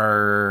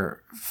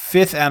our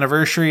 5th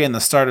anniversary and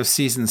the start of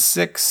season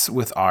 6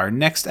 with our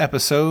next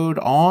episode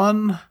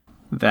on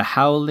The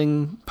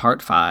Howling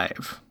Part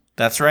 5.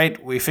 That's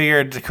right. We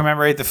figured to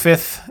commemorate the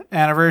 5th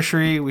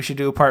anniversary, we should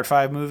do a Part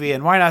 5 movie,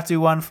 and why not do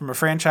one from a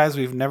franchise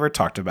we've never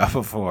talked about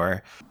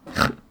before?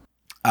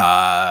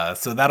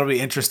 So that'll be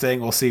interesting.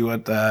 We'll see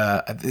what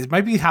it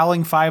might be.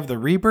 Howling 5: The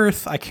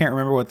Rebirth. I can't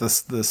remember what the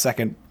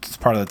second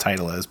part of the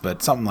title is,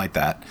 but something like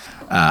that.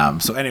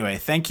 So anyway,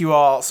 thank you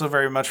all so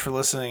very much for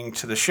listening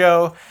to the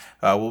show.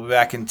 We'll be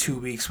back in 2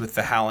 weeks with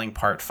The Howling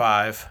Part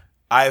 5.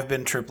 I've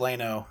been Trip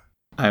Lano.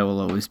 I will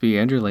always be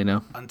Andrew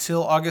Lano.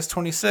 Until August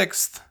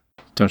 26th.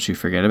 Don't you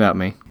forget about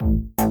me.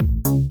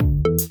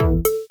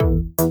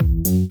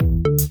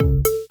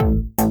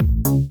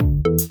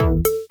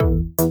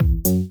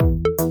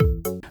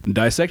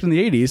 Dissecting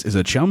the 80s is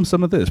a Chum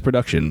Some of This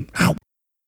production. Ow.